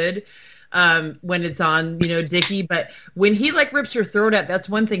is good. When it's on, Dickie, but when he like rips her throat out, that's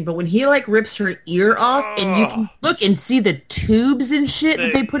one thing. But when he like rips her ear off, and you can look and see the tubes and shit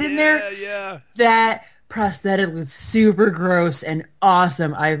that they put in there, Yeah. that prosthetic was super gross and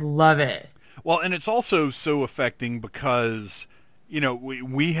awesome. I love it. Well, and it's also so affecting because,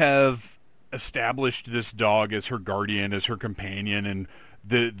 we have established this dog as her guardian, as her companion, and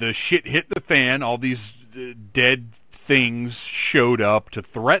the shit hit the fan. All these dead things showed up to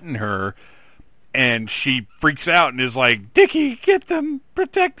threaten her, and she freaks out and is like, "Dickie, get them,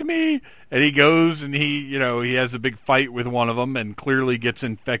 protect me!" And he goes and he has a big fight with one of them, and clearly gets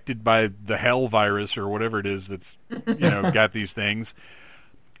infected by the hell virus or whatever it is that's got these things,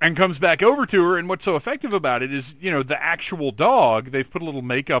 and comes back over to her. And what's so effective about it is the actual dog, they've put a little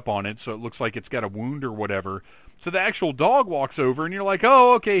makeup on it so it looks like it's got a wound or whatever. So the actual dog walks over, and you're like,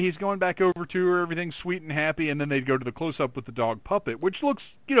 oh, okay, he's going back over to her, everything's sweet and happy, and then they'd go to the close-up with the dog puppet, which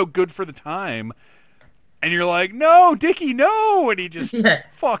looks, good for the time. And you're like, no, Dickie, no! And he just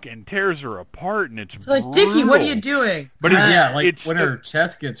fucking tears her apart, and it's Like, brutal. Dickie, what are you doing? But it's, Yeah, like it's when her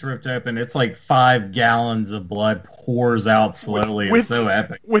chest gets ripped open, it's like 5 gallons of blood pours out slowly. It's so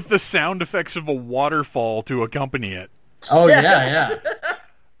epic. with the sound effects of a waterfall to accompany it. Oh yeah.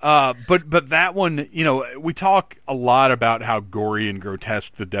 But that one, we talk a lot about how gory and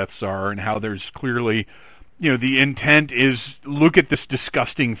grotesque the deaths are, and how there's clearly, the intent is look at this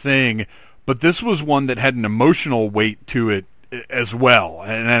disgusting thing. But this was one that had an emotional weight to it as well,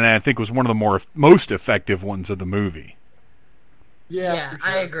 and I think was one of the most effective ones of the movie. Yeah, for sure.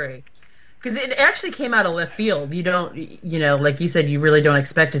 I agree. Because it actually came out of left field. You don't, like you said, you really don't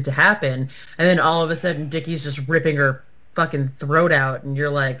expect it to happen, and then all of a sudden, Dickie's just ripping her fucking throat out, and you're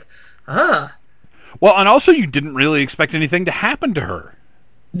like, Well, and also you didn't really expect anything to happen to her.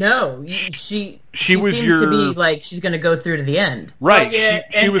 no, she was seems your- to be like she's going to go through to the end. Right. Well, yeah,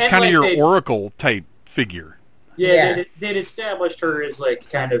 she and- was and kind of like your they- oracle type figure. Yeah, they'd established her as like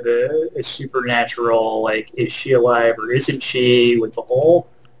kind of a supernatural, like, is she alive or isn't she, with the whole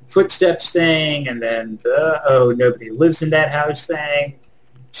footsteps thing, and then the nobody lives in that house thing.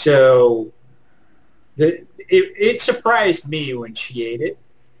 So it surprised me when she ate it.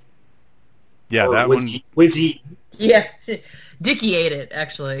 Yeah, Or that was one. He, was he? Yeah, Dickie ate it,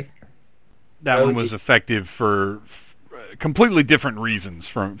 actually. that one was effective for completely different reasons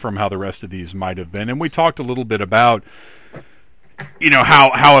from how the rest of these might have been. And we talked a little bit about,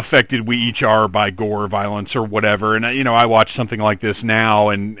 how affected we each are by gore, violence, or whatever. And, I watch something like this now,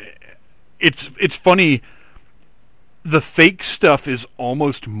 and it's funny. The fake stuff is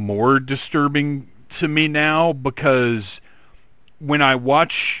almost more disturbing to me now, because when I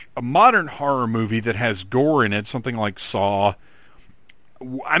watch a modern horror movie that has gore in it, something like Saw,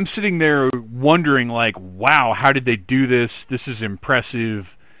 I'm sitting there wondering, like, wow, how did they do this? This is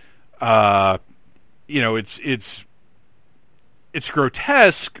impressive. It's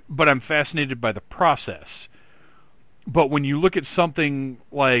grotesque, but I'm fascinated by the process. But when you look at something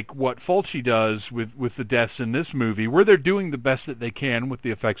like what Fulci does with the deaths in this movie, where they're doing the best that they can with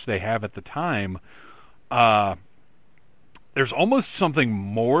the effects they have at the time, there's almost something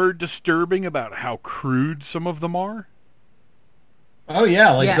more disturbing about how crude some of them are. Oh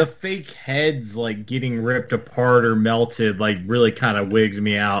yeah, the fake heads getting ripped apart or melted really kind of wigged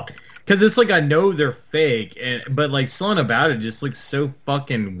me out. Because it's I know they're fake, but something about it just looks so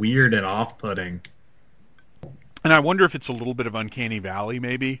fucking weird and off-putting. And I wonder if it's a little bit of Uncanny Valley,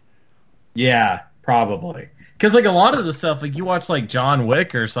 maybe? Yeah, probably. Because a lot of the stuff, you watch John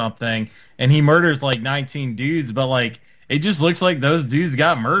Wick or something, and he murders 19 dudes, but it just looks like those dudes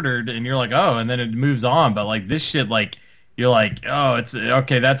got murdered, and you're oh, and then it moves on. But this shit, you're oh, it's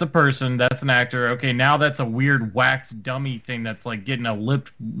okay, that's a person, that's an actor. Okay, now that's a weird waxed dummy thing that's getting a lip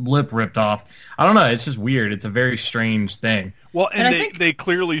ripped off. I don't know, it's just weird. It's a very strange thing. Well, and they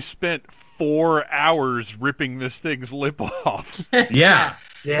clearly spent 4 hours ripping this thing's lip off. Yeah.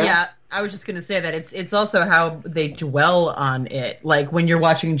 Yeah, I was just going to say that it's also how they dwell on it. When you're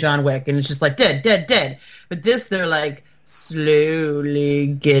watching John Wick and it's just dead, dead, dead. But this, they're slowly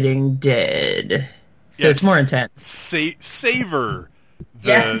getting dead. So it's more intense. Savor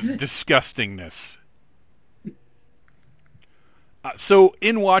the disgustingness. So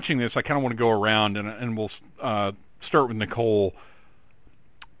in watching this, I kind of want to go around and we'll start with Nicole.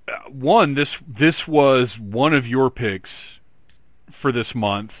 One, this was one of your picks for this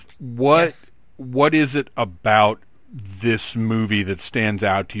month. What is it about this movie that stands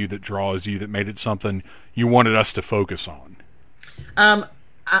out to you, that draws you, that made it something you wanted us to focus on?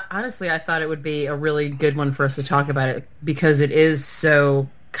 Honestly, I thought it would be a really good one for us to talk about it because it is so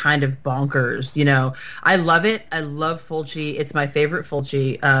kind of bonkers. I love it. I love Fulci. It's my favorite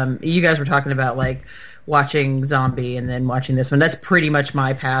Fulci. You guys were talking about watching Zombie and then watching this one. That's pretty much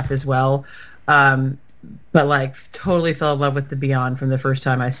my path as well. But totally fell in love with The Beyond from the first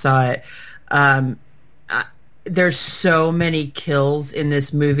time I saw it. There's so many kills in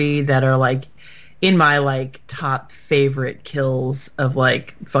this movie that are in my top favorite kills of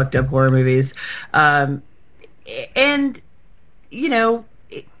fucked up horror movies. And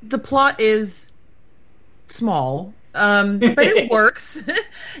the plot is small, but it works.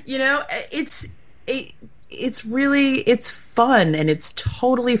 It's fun and it's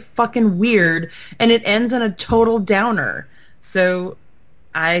totally fucking weird, and it ends on a total downer. So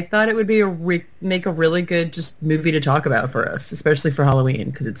I thought it would be make a really good just movie to talk about for us, especially for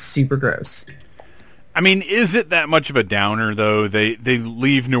Halloween, because it's super gross. I mean, is it that much of a downer, though? They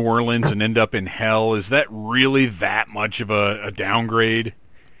leave New Orleans and end up in hell. Is that really that much of a downgrade?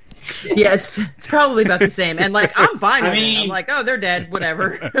 Yeah, it's probably about the same. And I'm fine with it. I'm oh, they're dead,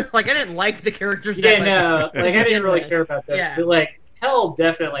 whatever. I didn't like the characters. Yeah, no, I didn't really care about those. Yeah. But hell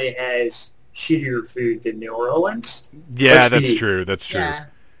definitely has shittier food than New Orleans. Yeah, that's true. That's true. Yeah.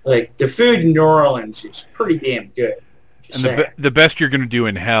 The food in New Orleans is pretty damn good. And the best you're going to do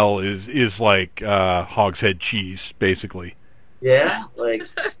in hell is hog's head cheese, basically. Yeah,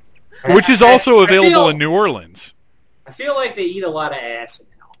 which is also available in New Orleans. I feel like they eat a lot of ass in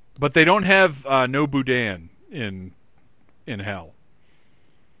hell. But they don't have no boudin in hell,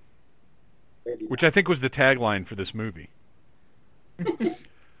 which I think was the tagline for this movie.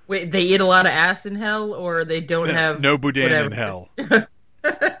 Wait, they eat a lot of ass in hell, or they don't have no boudin in hell?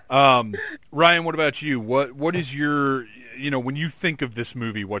 Ryan, what about you? What is your, when you think of this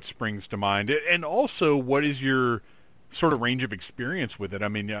movie, what springs to mind? And also, what is your sort of range of experience with it? I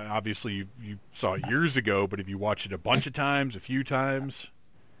mean, obviously you saw it years ago, but have you watched it a bunch of times, a few times?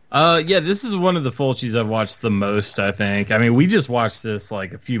 Yeah, this is one of the Fulcis I've watched the most, I think. I mean, we just watched this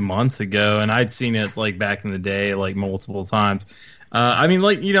a few months ago, and I'd seen it back in the day multiple times. I mean,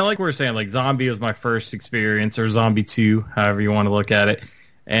 like we were saying, Zombie was my first experience, or Zombie 2, however you want to look at it.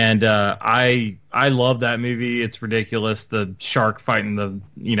 And I love that movie. It's ridiculous. The shark fighting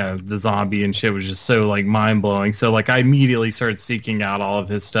the zombie and shit was just so mind blowing. So I immediately started seeking out all of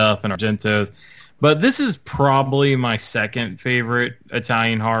his stuff and Argento's. But this is probably my second favorite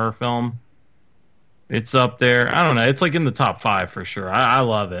Italian horror film. It's up there. I don't know. It's like in the top 5 for sure. I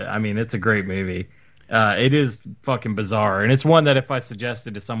love it. I mean, it's a great movie. It is fucking bizarre, and it's one that if I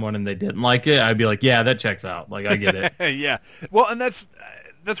suggested to someone and they didn't like it, I'd be like, yeah, that checks out. Like, I get it. Yeah. Well, and that's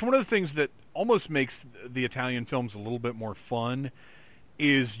one of the things that almost makes the Italian films a little bit more fun,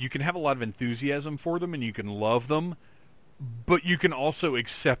 is you can have a lot of enthusiasm for them and you can love them, but you can also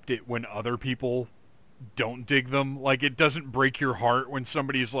accept it when other people don't dig them. Like, it doesn't break your heart when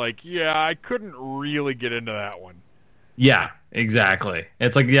somebody's like, yeah, I couldn't really get into that one. Yeah, exactly.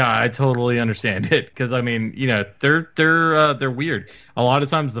 It's like, yeah, I totally understand it, because I mean, you know, they're weird. A lot of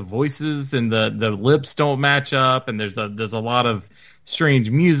times the voices and the lips don't match up, and there's a lot of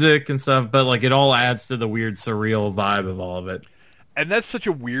strange music and stuff, but like it all adds to the weird surreal vibe of all of it. And that's such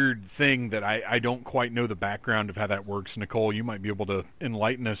a weird thing that I don't quite know the background of how that works. Nicole, you might be able to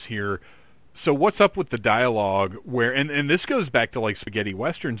enlighten us here. So what's up with the dialogue where, and this goes back to like spaghetti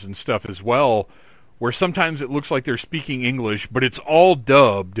westerns and stuff as well, where sometimes it looks like they're speaking English, but it's all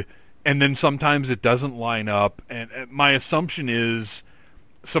dubbed, and then sometimes it doesn't line up. And my assumption is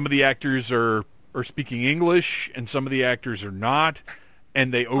some of the actors are speaking English, and some of the actors are not,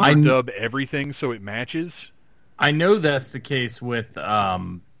 and they overdub everything so it matches. I know that's the case with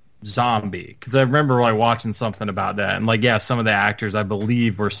Zombie, because I remember like watching something about that, and like, yeah, some of the actors I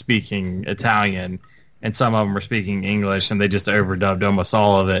believe were speaking Italian, and some of them were speaking English, and they just overdubbed almost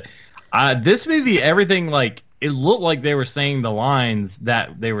all of it. This movie, everything, like, it looked like they were saying the lines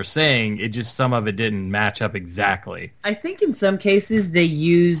that they were saying. It just, some of it didn't match up exactly. I think in some cases they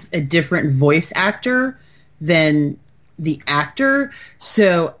use a different voice actor than the actor.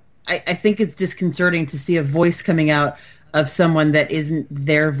 So I think it's disconcerting to see a voice coming out of someone that isn't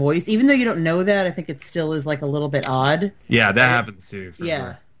their voice. Even though you don't know that, I think it still is like a little bit odd. Yeah, that happens too, for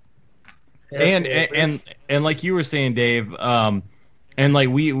yeah. sure. And like you were saying, Dave, and like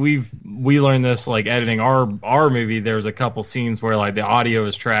we learned this like editing our movie. There was a couple scenes where like the audio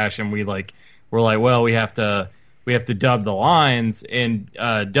is trash, and we're like, well, we have to dub the lines, and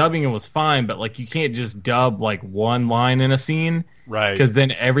dubbing it was fine, but like you can't just dub like one line in a scene, right? Because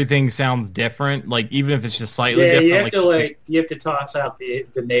then everything sounds different. Like even if it's just slightly different, you have to toss out the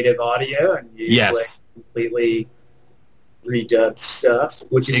native audio and use like completely redubbed stuff,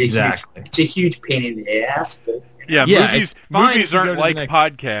 which is a huge pain in the ass. But movies aren't like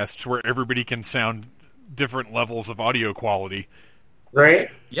podcasts where everybody can sound different levels of audio quality, right?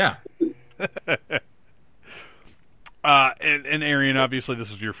 Yeah. And Arian, obviously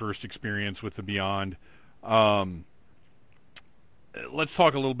this is your first experience with The Beyond. Let's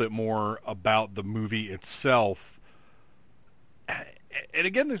talk a little bit more about the movie itself. And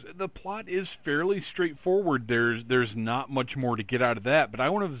again, the plot is fairly straightforward. There's not much more to get out of that, but I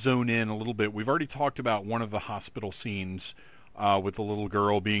want to zone in a little bit. We've already talked about one of the hospital scenes with the little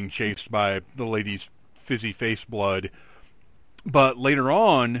girl being chased by the lady's fizzy face blood. But later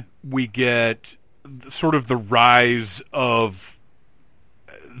on, we get sort of the rise of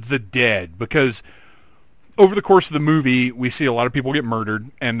the dead, because over the course of the movie, we see a lot of people get murdered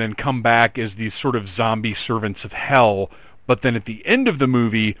and then come back as these sort of zombie servants of hell. But then at the end of the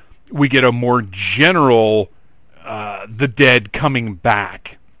movie, we get a more general, the dead coming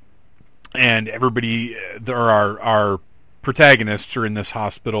back. And everybody, our protagonists are in this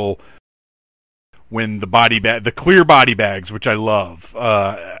hospital when the clear body bags, which I love.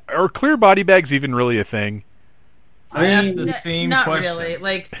 Are clear body bags even really a thing? I asked the same not question. Not really.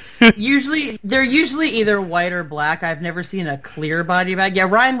 Like, they're usually either white or black. I've never seen a clear body bag. Yeah,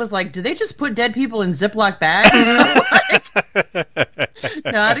 Ryan was like, do they just put dead people in Ziploc bags?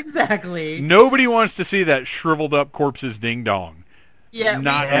 Not exactly. Nobody wants to see that shriveled up corpse's ding dong. Yeah,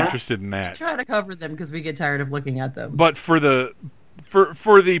 not interested in that. We try to cover them because we get tired of looking at them. But for the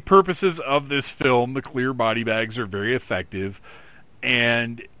purposes of this film, the clear body bags are very effective,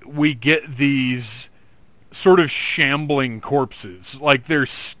 and we get these sort of shambling corpses. Like, they're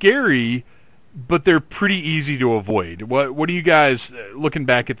scary, but they're pretty easy to avoid. What do you guys, looking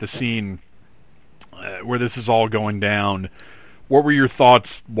back at the scene where this is all going down, what were your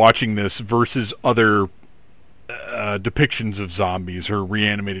thoughts watching this versus other depictions of zombies or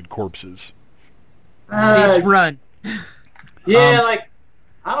reanimated corpses? Bitch, run. Yeah, like,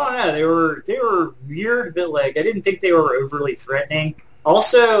 I don't know. They were weird, but like I didn't think they were overly threatening.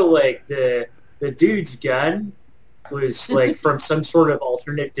 Also, like the dude's gun was like from some sort of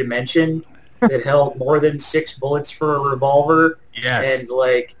alternate dimension that held more than 6 bullets for a revolver. Yes. And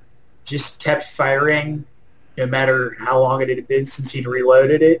like just kept firing no matter how long it had been since he'd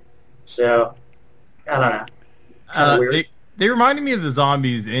reloaded it. So I don't know. Kinda weird. They reminded me of the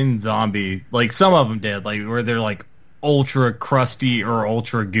zombies in Zombie. Like some of them did, like where they're like ultra crusty or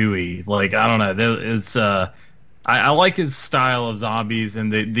ultra gooey. Like, I don't know. It's I like his style of zombies,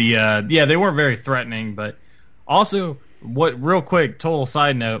 and they weren't very threatening, but also, real quick, total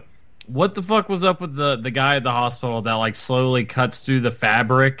side note, what the fuck was up with the guy at the hospital that like slowly cuts through the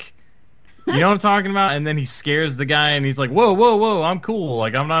fabric? You know what I'm talking about? And then he scares the guy, and he's like, whoa, whoa, whoa, I'm cool.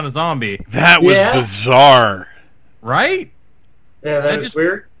 Like, I'm not a zombie. That was bizarre. Right? Yeah, that was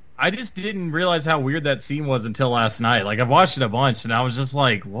weird. I just didn't realize how weird that scene was until last night. Like, I've watched it a bunch, and I was just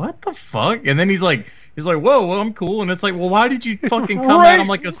like, what the fuck? And then he's like, whoa, well, I'm cool. And it's like, well, why did you fucking come at him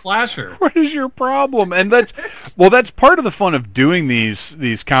like a slasher? What is your problem? And that's part of the fun of doing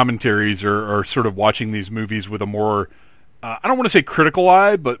these commentaries or sort of watching these movies with a more, I don't want to say critical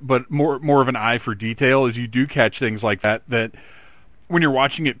eye, but more of an eye for detail, is you do catch things like that when you're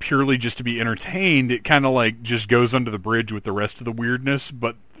watching it purely just to be entertained, it kind of like just goes under the bridge with the rest of the weirdness,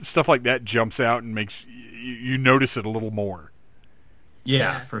 but stuff like that jumps out and makes you notice it a little more.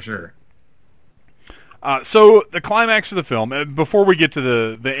 Yeah, for sure. So the climax of the film, before we get to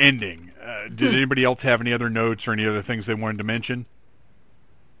the ending, did anybody else have any other notes or any other things they wanted to mention?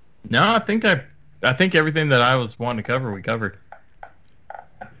 No, I think everything that I was wanting to cover, we covered.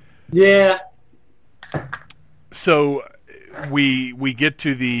 Yeah. So we get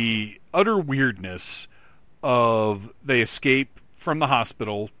to the utter weirdness of they escape from the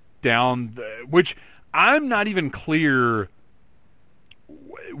hospital which I'm not even clear.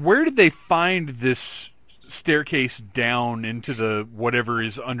 Where did they find this staircase down into the whatever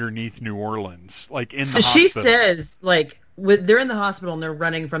is underneath New Orleans? Like in the hospital? She says, like, they're in the hospital and they're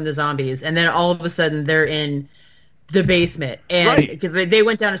running from the zombies, and then all of a sudden they're in the basement, and because they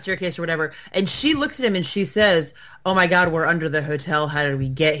went down a staircase or whatever, and she looks at him and she says, oh my god, we're under the hotel, how did we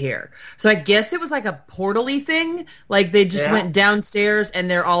get here? So I guess it was like a portal-y thing, like they just went downstairs and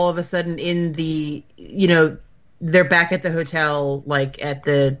they're all of a sudden in the, they're back at the hotel, like at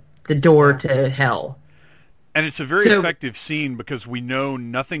the door to hell. And it's a very effective scene because we know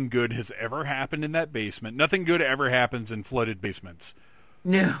nothing good has ever happened in that basement. Nothing good ever happens in flooded basements.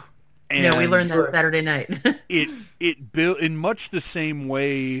 No. And no, we learned that Saturday night. it built in much the same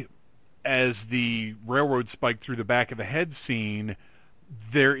way as the railroad spike through the back of the head scene.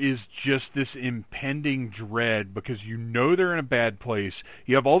 There is just this impending dread because you know they're in a bad place.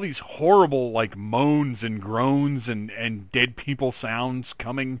 You have all these horrible like moans and groans and dead people sounds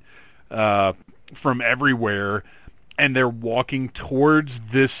coming from everywhere, and they're walking towards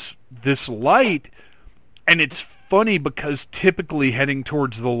this light, and it's funny because typically heading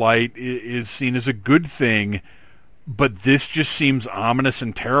towards the light is seen as a good thing, but this just seems ominous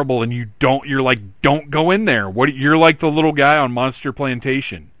and terrible, and you're like, don't go in there. You're like the little guy on Monster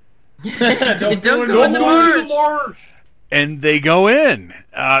Plantation. don't go in the marsh. And they go in.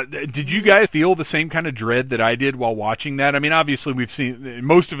 Did you guys feel the same kind of dread that I did while watching that? I mean, obviously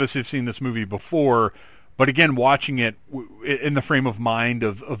most of us have seen this movie before, but again, watching it in the frame of mind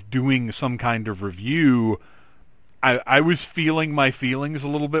of doing some kind of review, I was feeling my feelings a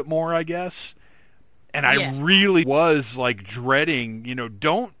little bit more, I guess. And I really was like dreading,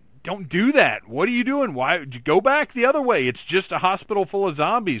 don't do that. What are you doing? Why go back the other way? It's just a hospital full of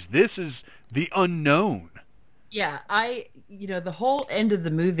zombies. This is the unknown. Yeah, the whole end of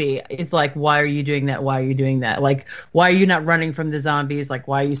the movie is like, why are you doing that? Why are you doing that? Like, why are you not running from the zombies? Like,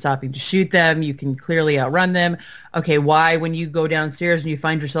 why are you stopping to shoot them? You can clearly outrun them. Okay, why when you go downstairs and you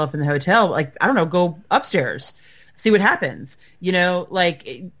find yourself in the hotel, like, I don't know, go upstairs, see what happens.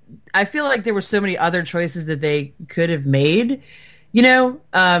 Like, I feel like there were so many other choices that they could have made,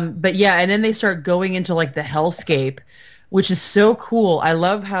 but yeah, and then they start going into like the hellscape, which is so cool. I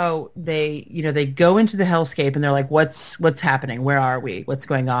love how they go into the hellscape and they're like, what's happening? Where are we? What's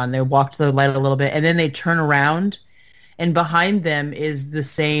going on? They walk to the light a little bit, and then they turn around, and behind them is the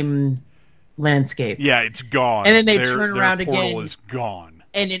same landscape. Yeah, it's gone. And then they turn around their portal again. Is gone.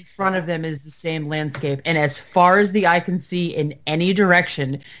 And in front of them is the same landscape. And as far as the eye can see in any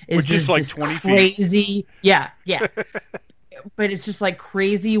direction is just like 20 crazy feet. Yeah. But it's just like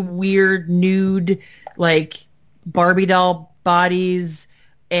crazy, weird, nude, like Barbie doll bodies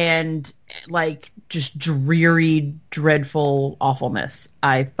and like just dreary, dreadful awfulness.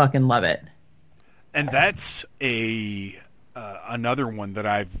 I fucking love it. And that's another one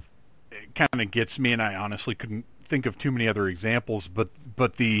that kind of gets me, and I honestly couldn't think of too many other examples, but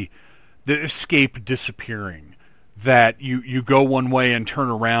the escape disappearing, that you go one way and turn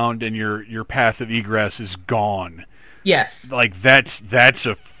around and your path of egress is gone. Yes. Like that's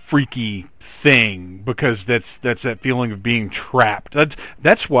a freaky thing because that's that feeling of being trapped.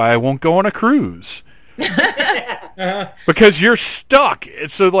 That's why I won't go on a cruise. Because you're stuck.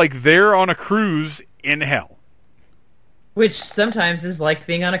 So like they're on a cruise in hell. Which sometimes is like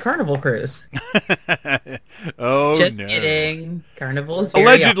being on a Carnival cruise. Oh, Just no. kidding. Carnival is very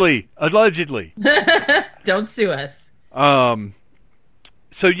Allegedly. Don't sue us.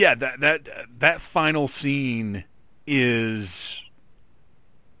 So yeah, that final scene is.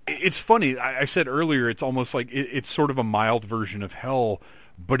 It's funny. I said earlier, it's almost like it's sort of a mild version of hell,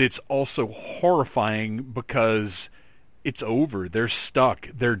 but it's also horrifying because it's over. They're stuck.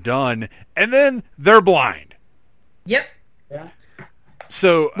 They're done, and then they're blind. Yep. Yeah.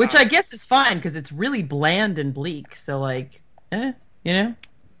 So, Which I guess is fine because it's really bland and bleak. So like, you know.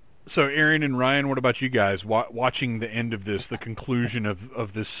 So Aaron and Ryan, what about you guys? Watching the end of this, the conclusion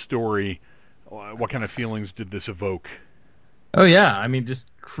of this story, what kind of feelings did this evoke? Oh yeah, I mean, just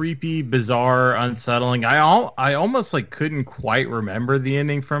creepy, bizarre, unsettling. I almost like couldn't quite remember the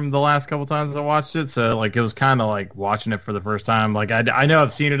ending from the last couple times I watched it, so like it was kind of like watching it for the first time. Like I know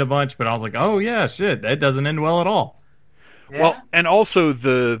I've seen it a bunch, but I was like, oh yeah, shit, that doesn't end well at all. Yeah. Well, and also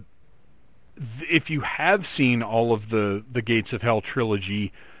if you have seen all of the Gates of Hell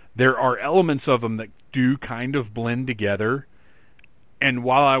trilogy, there are elements of them that do kind of blend together. And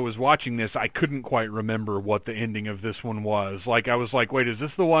while I was watching this, I couldn't quite remember what the ending of this one was. Like, I was like, wait, is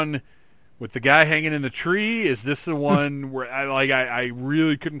this the one with the guy hanging in the tree? Is this the one where I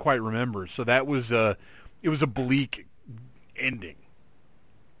really couldn't quite remember. So that was it was a bleak ending.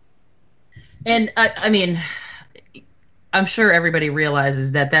 And I mean, I'm sure everybody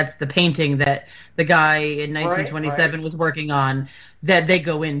realizes that that's the painting that the guy in 1927 was working on that they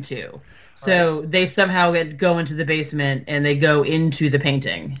go into. So they somehow go into the basement and they go into the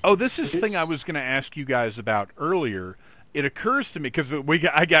painting. Oh, this is the thing I was going to ask you guys about earlier. It occurs to me because we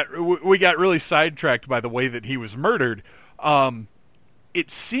got really sidetracked by the way that he was murdered.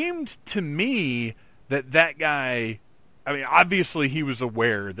 It seemed to me that guy. I mean, obviously he was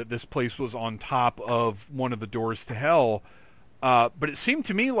aware that this place was on top of one of the doors to hell, but it seemed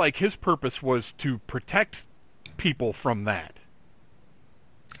to me like his purpose was to protect people from that.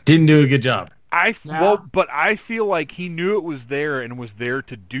 Didn't do a good job. But I feel like he knew it was there and was there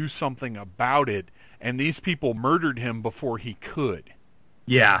to do something about it, and these people murdered him before he could.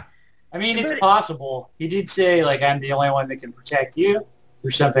 Yeah. I mean, it's possible. He did say, like, I'm the only one that can protect you,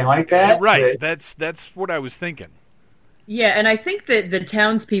 or something like that. Right. But That's what I was thinking. Yeah, and I think that the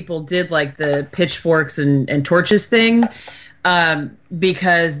townspeople did like the pitchforks and torches thing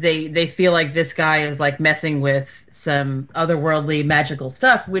because they feel like this guy is like messing with some otherworldly magical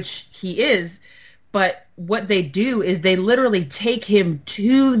stuff, which he is. But what they do is they literally take him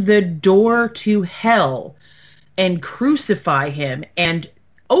to the door to hell and crucify him and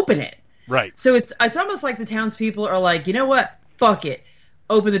open it. Right. So it's almost like the townspeople are like, you know what? Fuck it.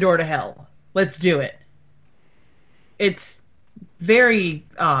 Open the door to hell. Let's do it. It's very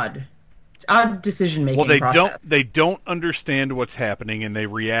odd. It's odd decision-making Well, process. they don't understand what's happening, and they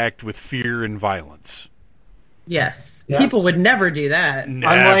react with fear and violence. Yes. Yes. People would never do that.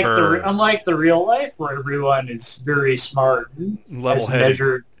 Never. Unlike the real life, where everyone is very smart and has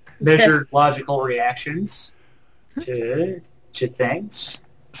Level-headed. measured logical reactions to things.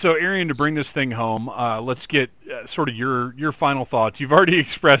 So, Arian, to bring this thing home, let's get sort of your final thoughts. You've already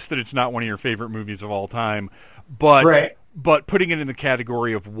expressed that it's not one of your favorite movies of all time, but Right. but putting it in the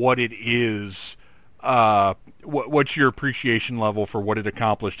category of what it is, what's your appreciation level for what it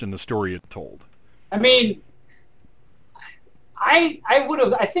accomplished in the story it told? I mean, I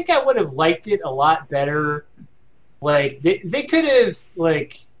think I would have liked it a lot better. Like they could have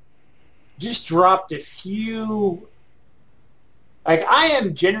like just dropped a few. Like, I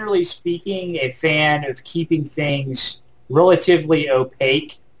am generally speaking a fan of keeping things relatively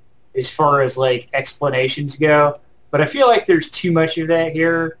opaque as far as like explanations go, but I feel like there's too much of that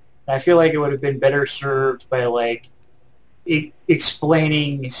here. I feel like it would have been better served by like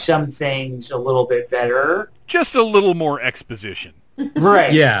explaining some things a little bit better. Just a little more exposition.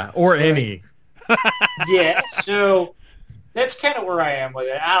 Right. Yeah, or any. Yeah, so that's kind of where I am with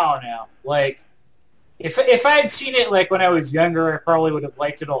it. I don't know. Like, if I had seen it like when I was younger, I probably would have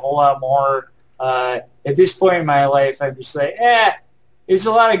liked it a whole lot more. At this point in my life, I'm just like, there's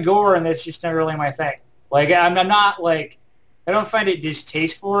a lot of gore, and that's just not really my thing. Like, I'm not like, I don't find it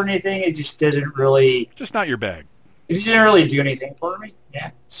distasteful or anything. It just doesn't really. Just not your bag. It just didn't really do anything for me.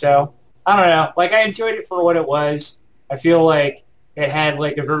 Yeah. So I don't know. Like, I enjoyed it for what it was. I feel like it had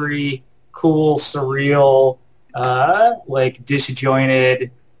like a very cool, surreal, like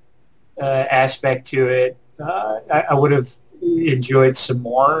disjointed aspect to it. I would have enjoyed some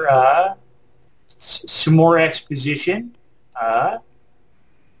more exposition.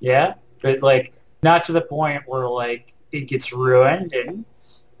 Yeah, but like not to the point where like it gets ruined and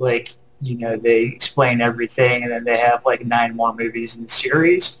like they explain everything, and then they have like 9 more movies in the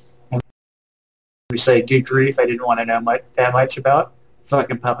series. And we say, good grief, I didn't want to know that much about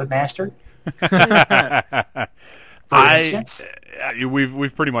fucking Puppet Master.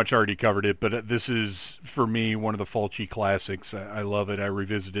 We've pretty much already covered it, but this is, for me, one of the Fulci classics. I love it. I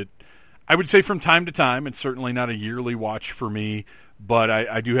revisit it, I would say, from time to time. It's certainly not a yearly watch for me, but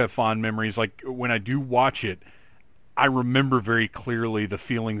I do have fond memories. Like, when I do watch it, I remember very clearly the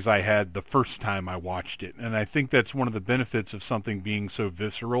feelings I had the first time I watched it. And I think that's one of the benefits of something being so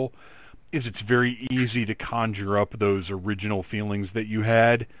visceral, is it's very easy to conjure up those original feelings that you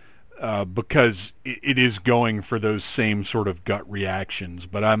had, because it is going for those same sort of gut reactions.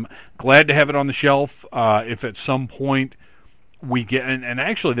 But I'm glad to have it on the shelf. If at some point we get, and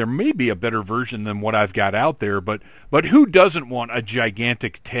actually there may be a better version than what I've got out there, but who doesn't want a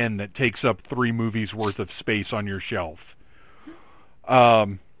gigantic 10 that takes up 3 movies worth of space on your shelf?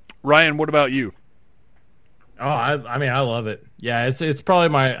 Ryan, what about you? Oh, I mean, I love it. Yeah, it's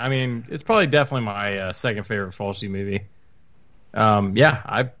probably it's probably definitely my second favorite Fulci movie.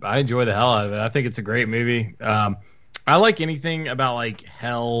 Yeah, I enjoy the hell out of it. I think it's a great movie. I like anything about like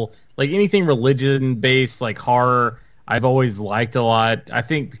hell, like anything religion based, like horror. I've always liked a lot. I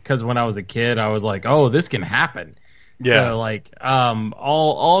think because when I was a kid, I was like, oh, this can happen. Yeah. So like,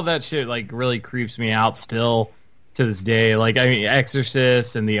 all of that shit like really creeps me out still to this day. Like, I mean,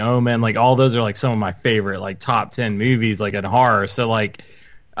 Exorcist and The Omen, like all those are like some of my favorite like top 10 movies like in horror. So like,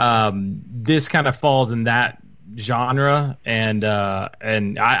 this kind of falls in that genre, and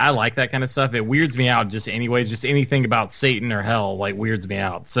I like that kind of stuff. It weirds me out just anyways. Just anything about Satan or hell like weirds me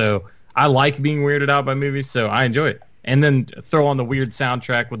out. So I like being weirded out by movies, so I enjoy it. And then throw on the weird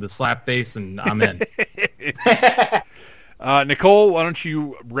soundtrack with the slap bass, and I'm in. Nicole, why don't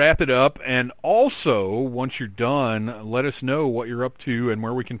you wrap it up? And also, once you're done, let us know what you're up to and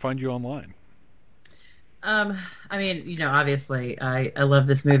where we can find you online. I mean, obviously, I love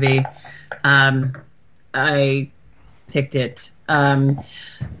this movie. I picked it. I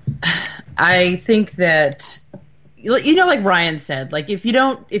think that, like Ryan said, like if you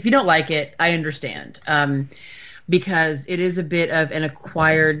don't like it, I understand. Because it is a bit of an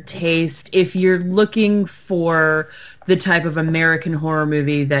acquired taste. If you're looking for the type of American horror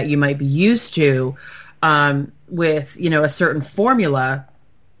movie that you might be used to, with a certain formula,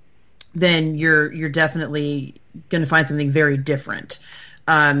 then you're definitely going to find something very different.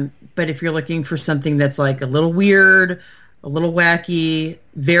 But if you're looking for something that's like a little weird, a little wacky,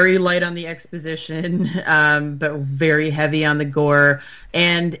 very light on the exposition, but very heavy on the gore,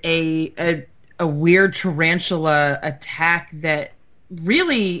 and a weird tarantula attack that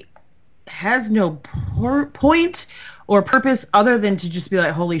really has no point or purpose other than to just be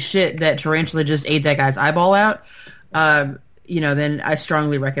like, holy shit, that tarantula just ate that guy's eyeball out, then I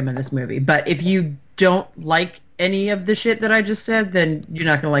strongly recommend this movie. But if you don't like any of the shit that I just said, then you're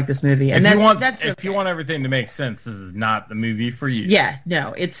not going to like this movie. And if you want everything to make sense, this is not the movie for you. Yeah,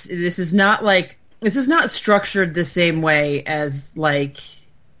 no, this is not structured the same way as like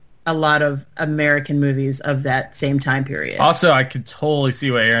a lot of American movies of that same time period. Also, I could totally see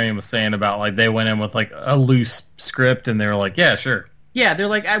what Arian was saying about like they went in with like a loose script and they were like, yeah, sure. Yeah, they're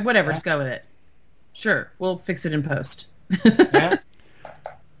like, whatever, just go with it. Sure, we'll fix it in post. Yeah.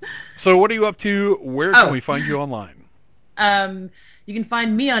 So what are you up to? Where can we find you online? You can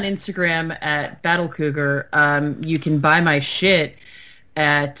find me on Instagram at Battle Cougar. You can buy my shit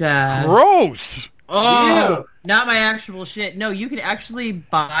at... Gross! Oh, not my actual shit. No, you can actually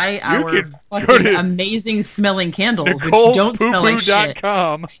buy our fucking amazing smelling candles, which don't smell like shit.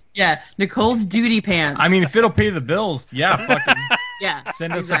 Yeah, Nicole's Duty Pants. I mean, if it'll pay the bills, yeah, fucking yeah,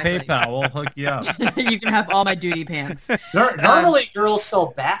 send us a PayPal. We'll hook you up. You can have all my Duty Pants. Normally, girls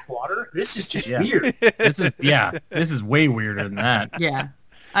sell bathwater. This is just weird. This is way weirder than that. Yeah,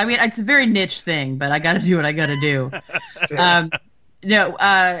 I mean, it's a very niche thing, but I got to do what I got to do. No,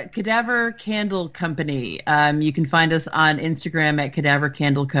 Cadaver Candle Company. You can find us on Instagram at Cadaver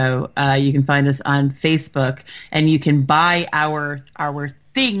Candle Co. You can find us on Facebook, and you can buy our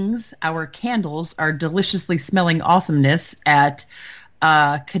things, our candles, our deliciously smelling awesomeness at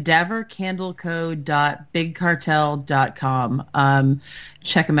cadavercandleco.bigcartel.com.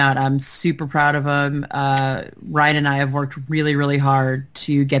 Check them out. I'm super proud of them. Ryan and I have worked really, really hard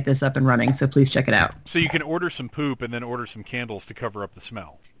to get this up and running, so please check it out. So you can order some poop and then order some candles to cover up the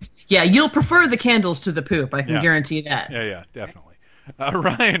smell. Yeah, you'll prefer the candles to the poop. I can guarantee that. Yeah, definitely.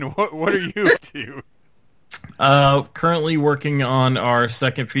 Ryan, what are you up to? Currently working on our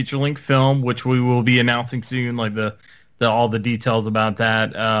second feature-length film, which we will be announcing soon, like all the details about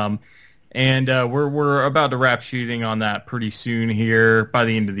that. And we're about to wrap shooting on that pretty soon here, by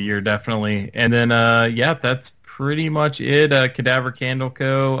the end of the year, definitely. And then, that's pretty much it. Cadaver Candle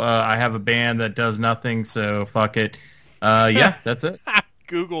Co. I have a band that does nothing, so fuck it. That's it.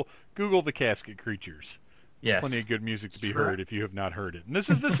 Google the Casket Creatures. Yes. Plenty of good music to be heard if you have not heard it. And this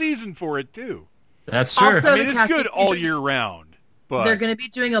is the season for it, too. That's true. Also, I mean, the it's Casket good all Creatures, year round. But they're going to be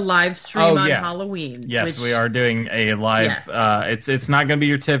doing a live stream on Halloween. Yes, we are doing a live. Yes. It's not going to be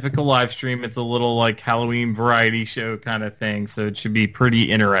your typical live stream. It's a little like Halloween variety show kind of thing, so it should be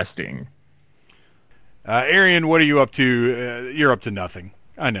pretty interesting. Arian, what are you up to? You're up to nothing.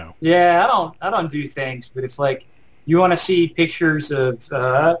 I know. Yeah, I don't do things, but if like you want to see pictures of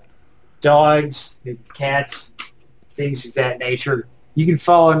dogs, cats, things of that nature, you can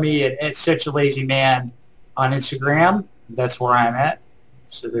follow me at Such a Lazy Man on Instagram. That's where I'm at.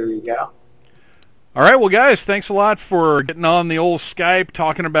 So there you go. All right, well, guys, thanks a lot for getting on the old Skype,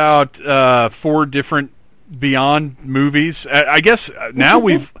 talking about 4 different Beyond movies. I guess now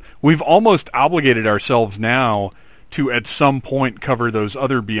we've almost obligated ourselves now to at some point cover those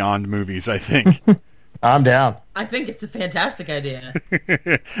other Beyond movies, I think. I'm down. I think it's a fantastic idea.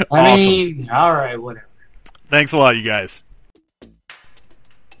 Awesome. I mean, all right, whatever. Thanks a lot, you guys.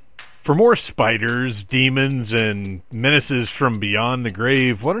 For more spiders, demons, and menaces from beyond the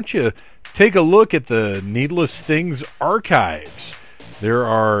grave, why don't you take a look at the Needless Things archives? There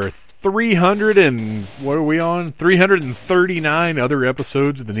are 339 other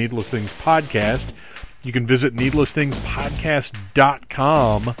episodes of the Needless Things podcast. You can visit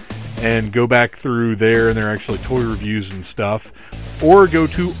needlessthingspodcast.com and go back through there, and there are actually toy reviews and stuff. Or go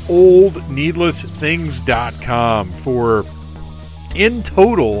to oldneedlessthings.com for, in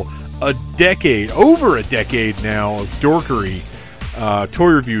total, over a decade now of dorkery, toy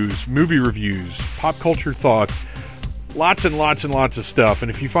reviews, movie reviews, pop culture thoughts, lots and lots and lots of stuff. And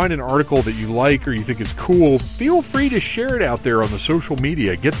if you find an article that you like or you think is cool, feel free to share it out there on the social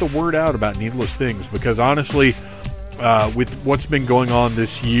media. Get the word out about Needless Things, because honestly, with what's been going on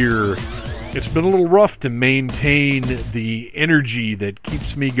this year, it's been a little rough to maintain the energy that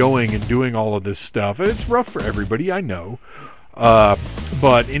keeps me going and doing all of this stuff. It's rough for everybody, I know.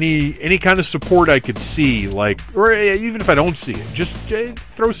 But any kind of support I could see, or even if I don't see it, just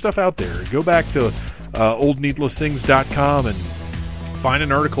throw stuff out there. Go back to oldneedlessthings.com and find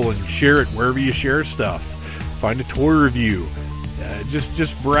an article and share it wherever you share stuff. Find a toy review.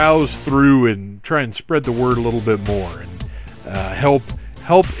 Just browse through and try and spread the word a little bit more, and help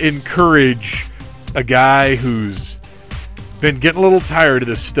encourage a guy who's been getting a little tired of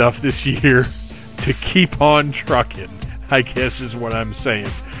this stuff this year to keep on trucking, I guess is what I'm saying.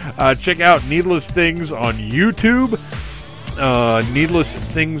 Check out Needless Things on YouTube, Needless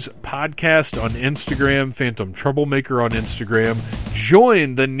Things Podcast on Instagram, Phantom Troublemaker on Instagram.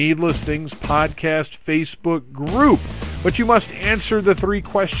 Join the Needless Things Podcast Facebook group, but you must answer the 3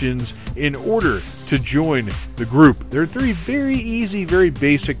 questions in order to join the group. There are 3 very easy, very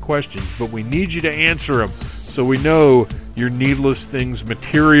basic questions, but we need you to answer them so we know your Needless Things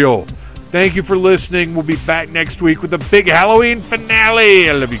material. Thank you for listening. We'll be back next week with a big Halloween finale.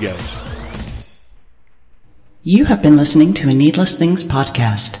 I love you guys. You have been listening to a Needless Things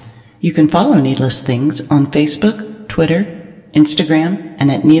podcast. You can follow Needless Things on Facebook, Twitter, Instagram,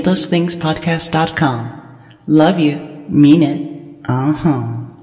 and at needlessthingspodcast.com. Love you. Mean it. Uh-huh.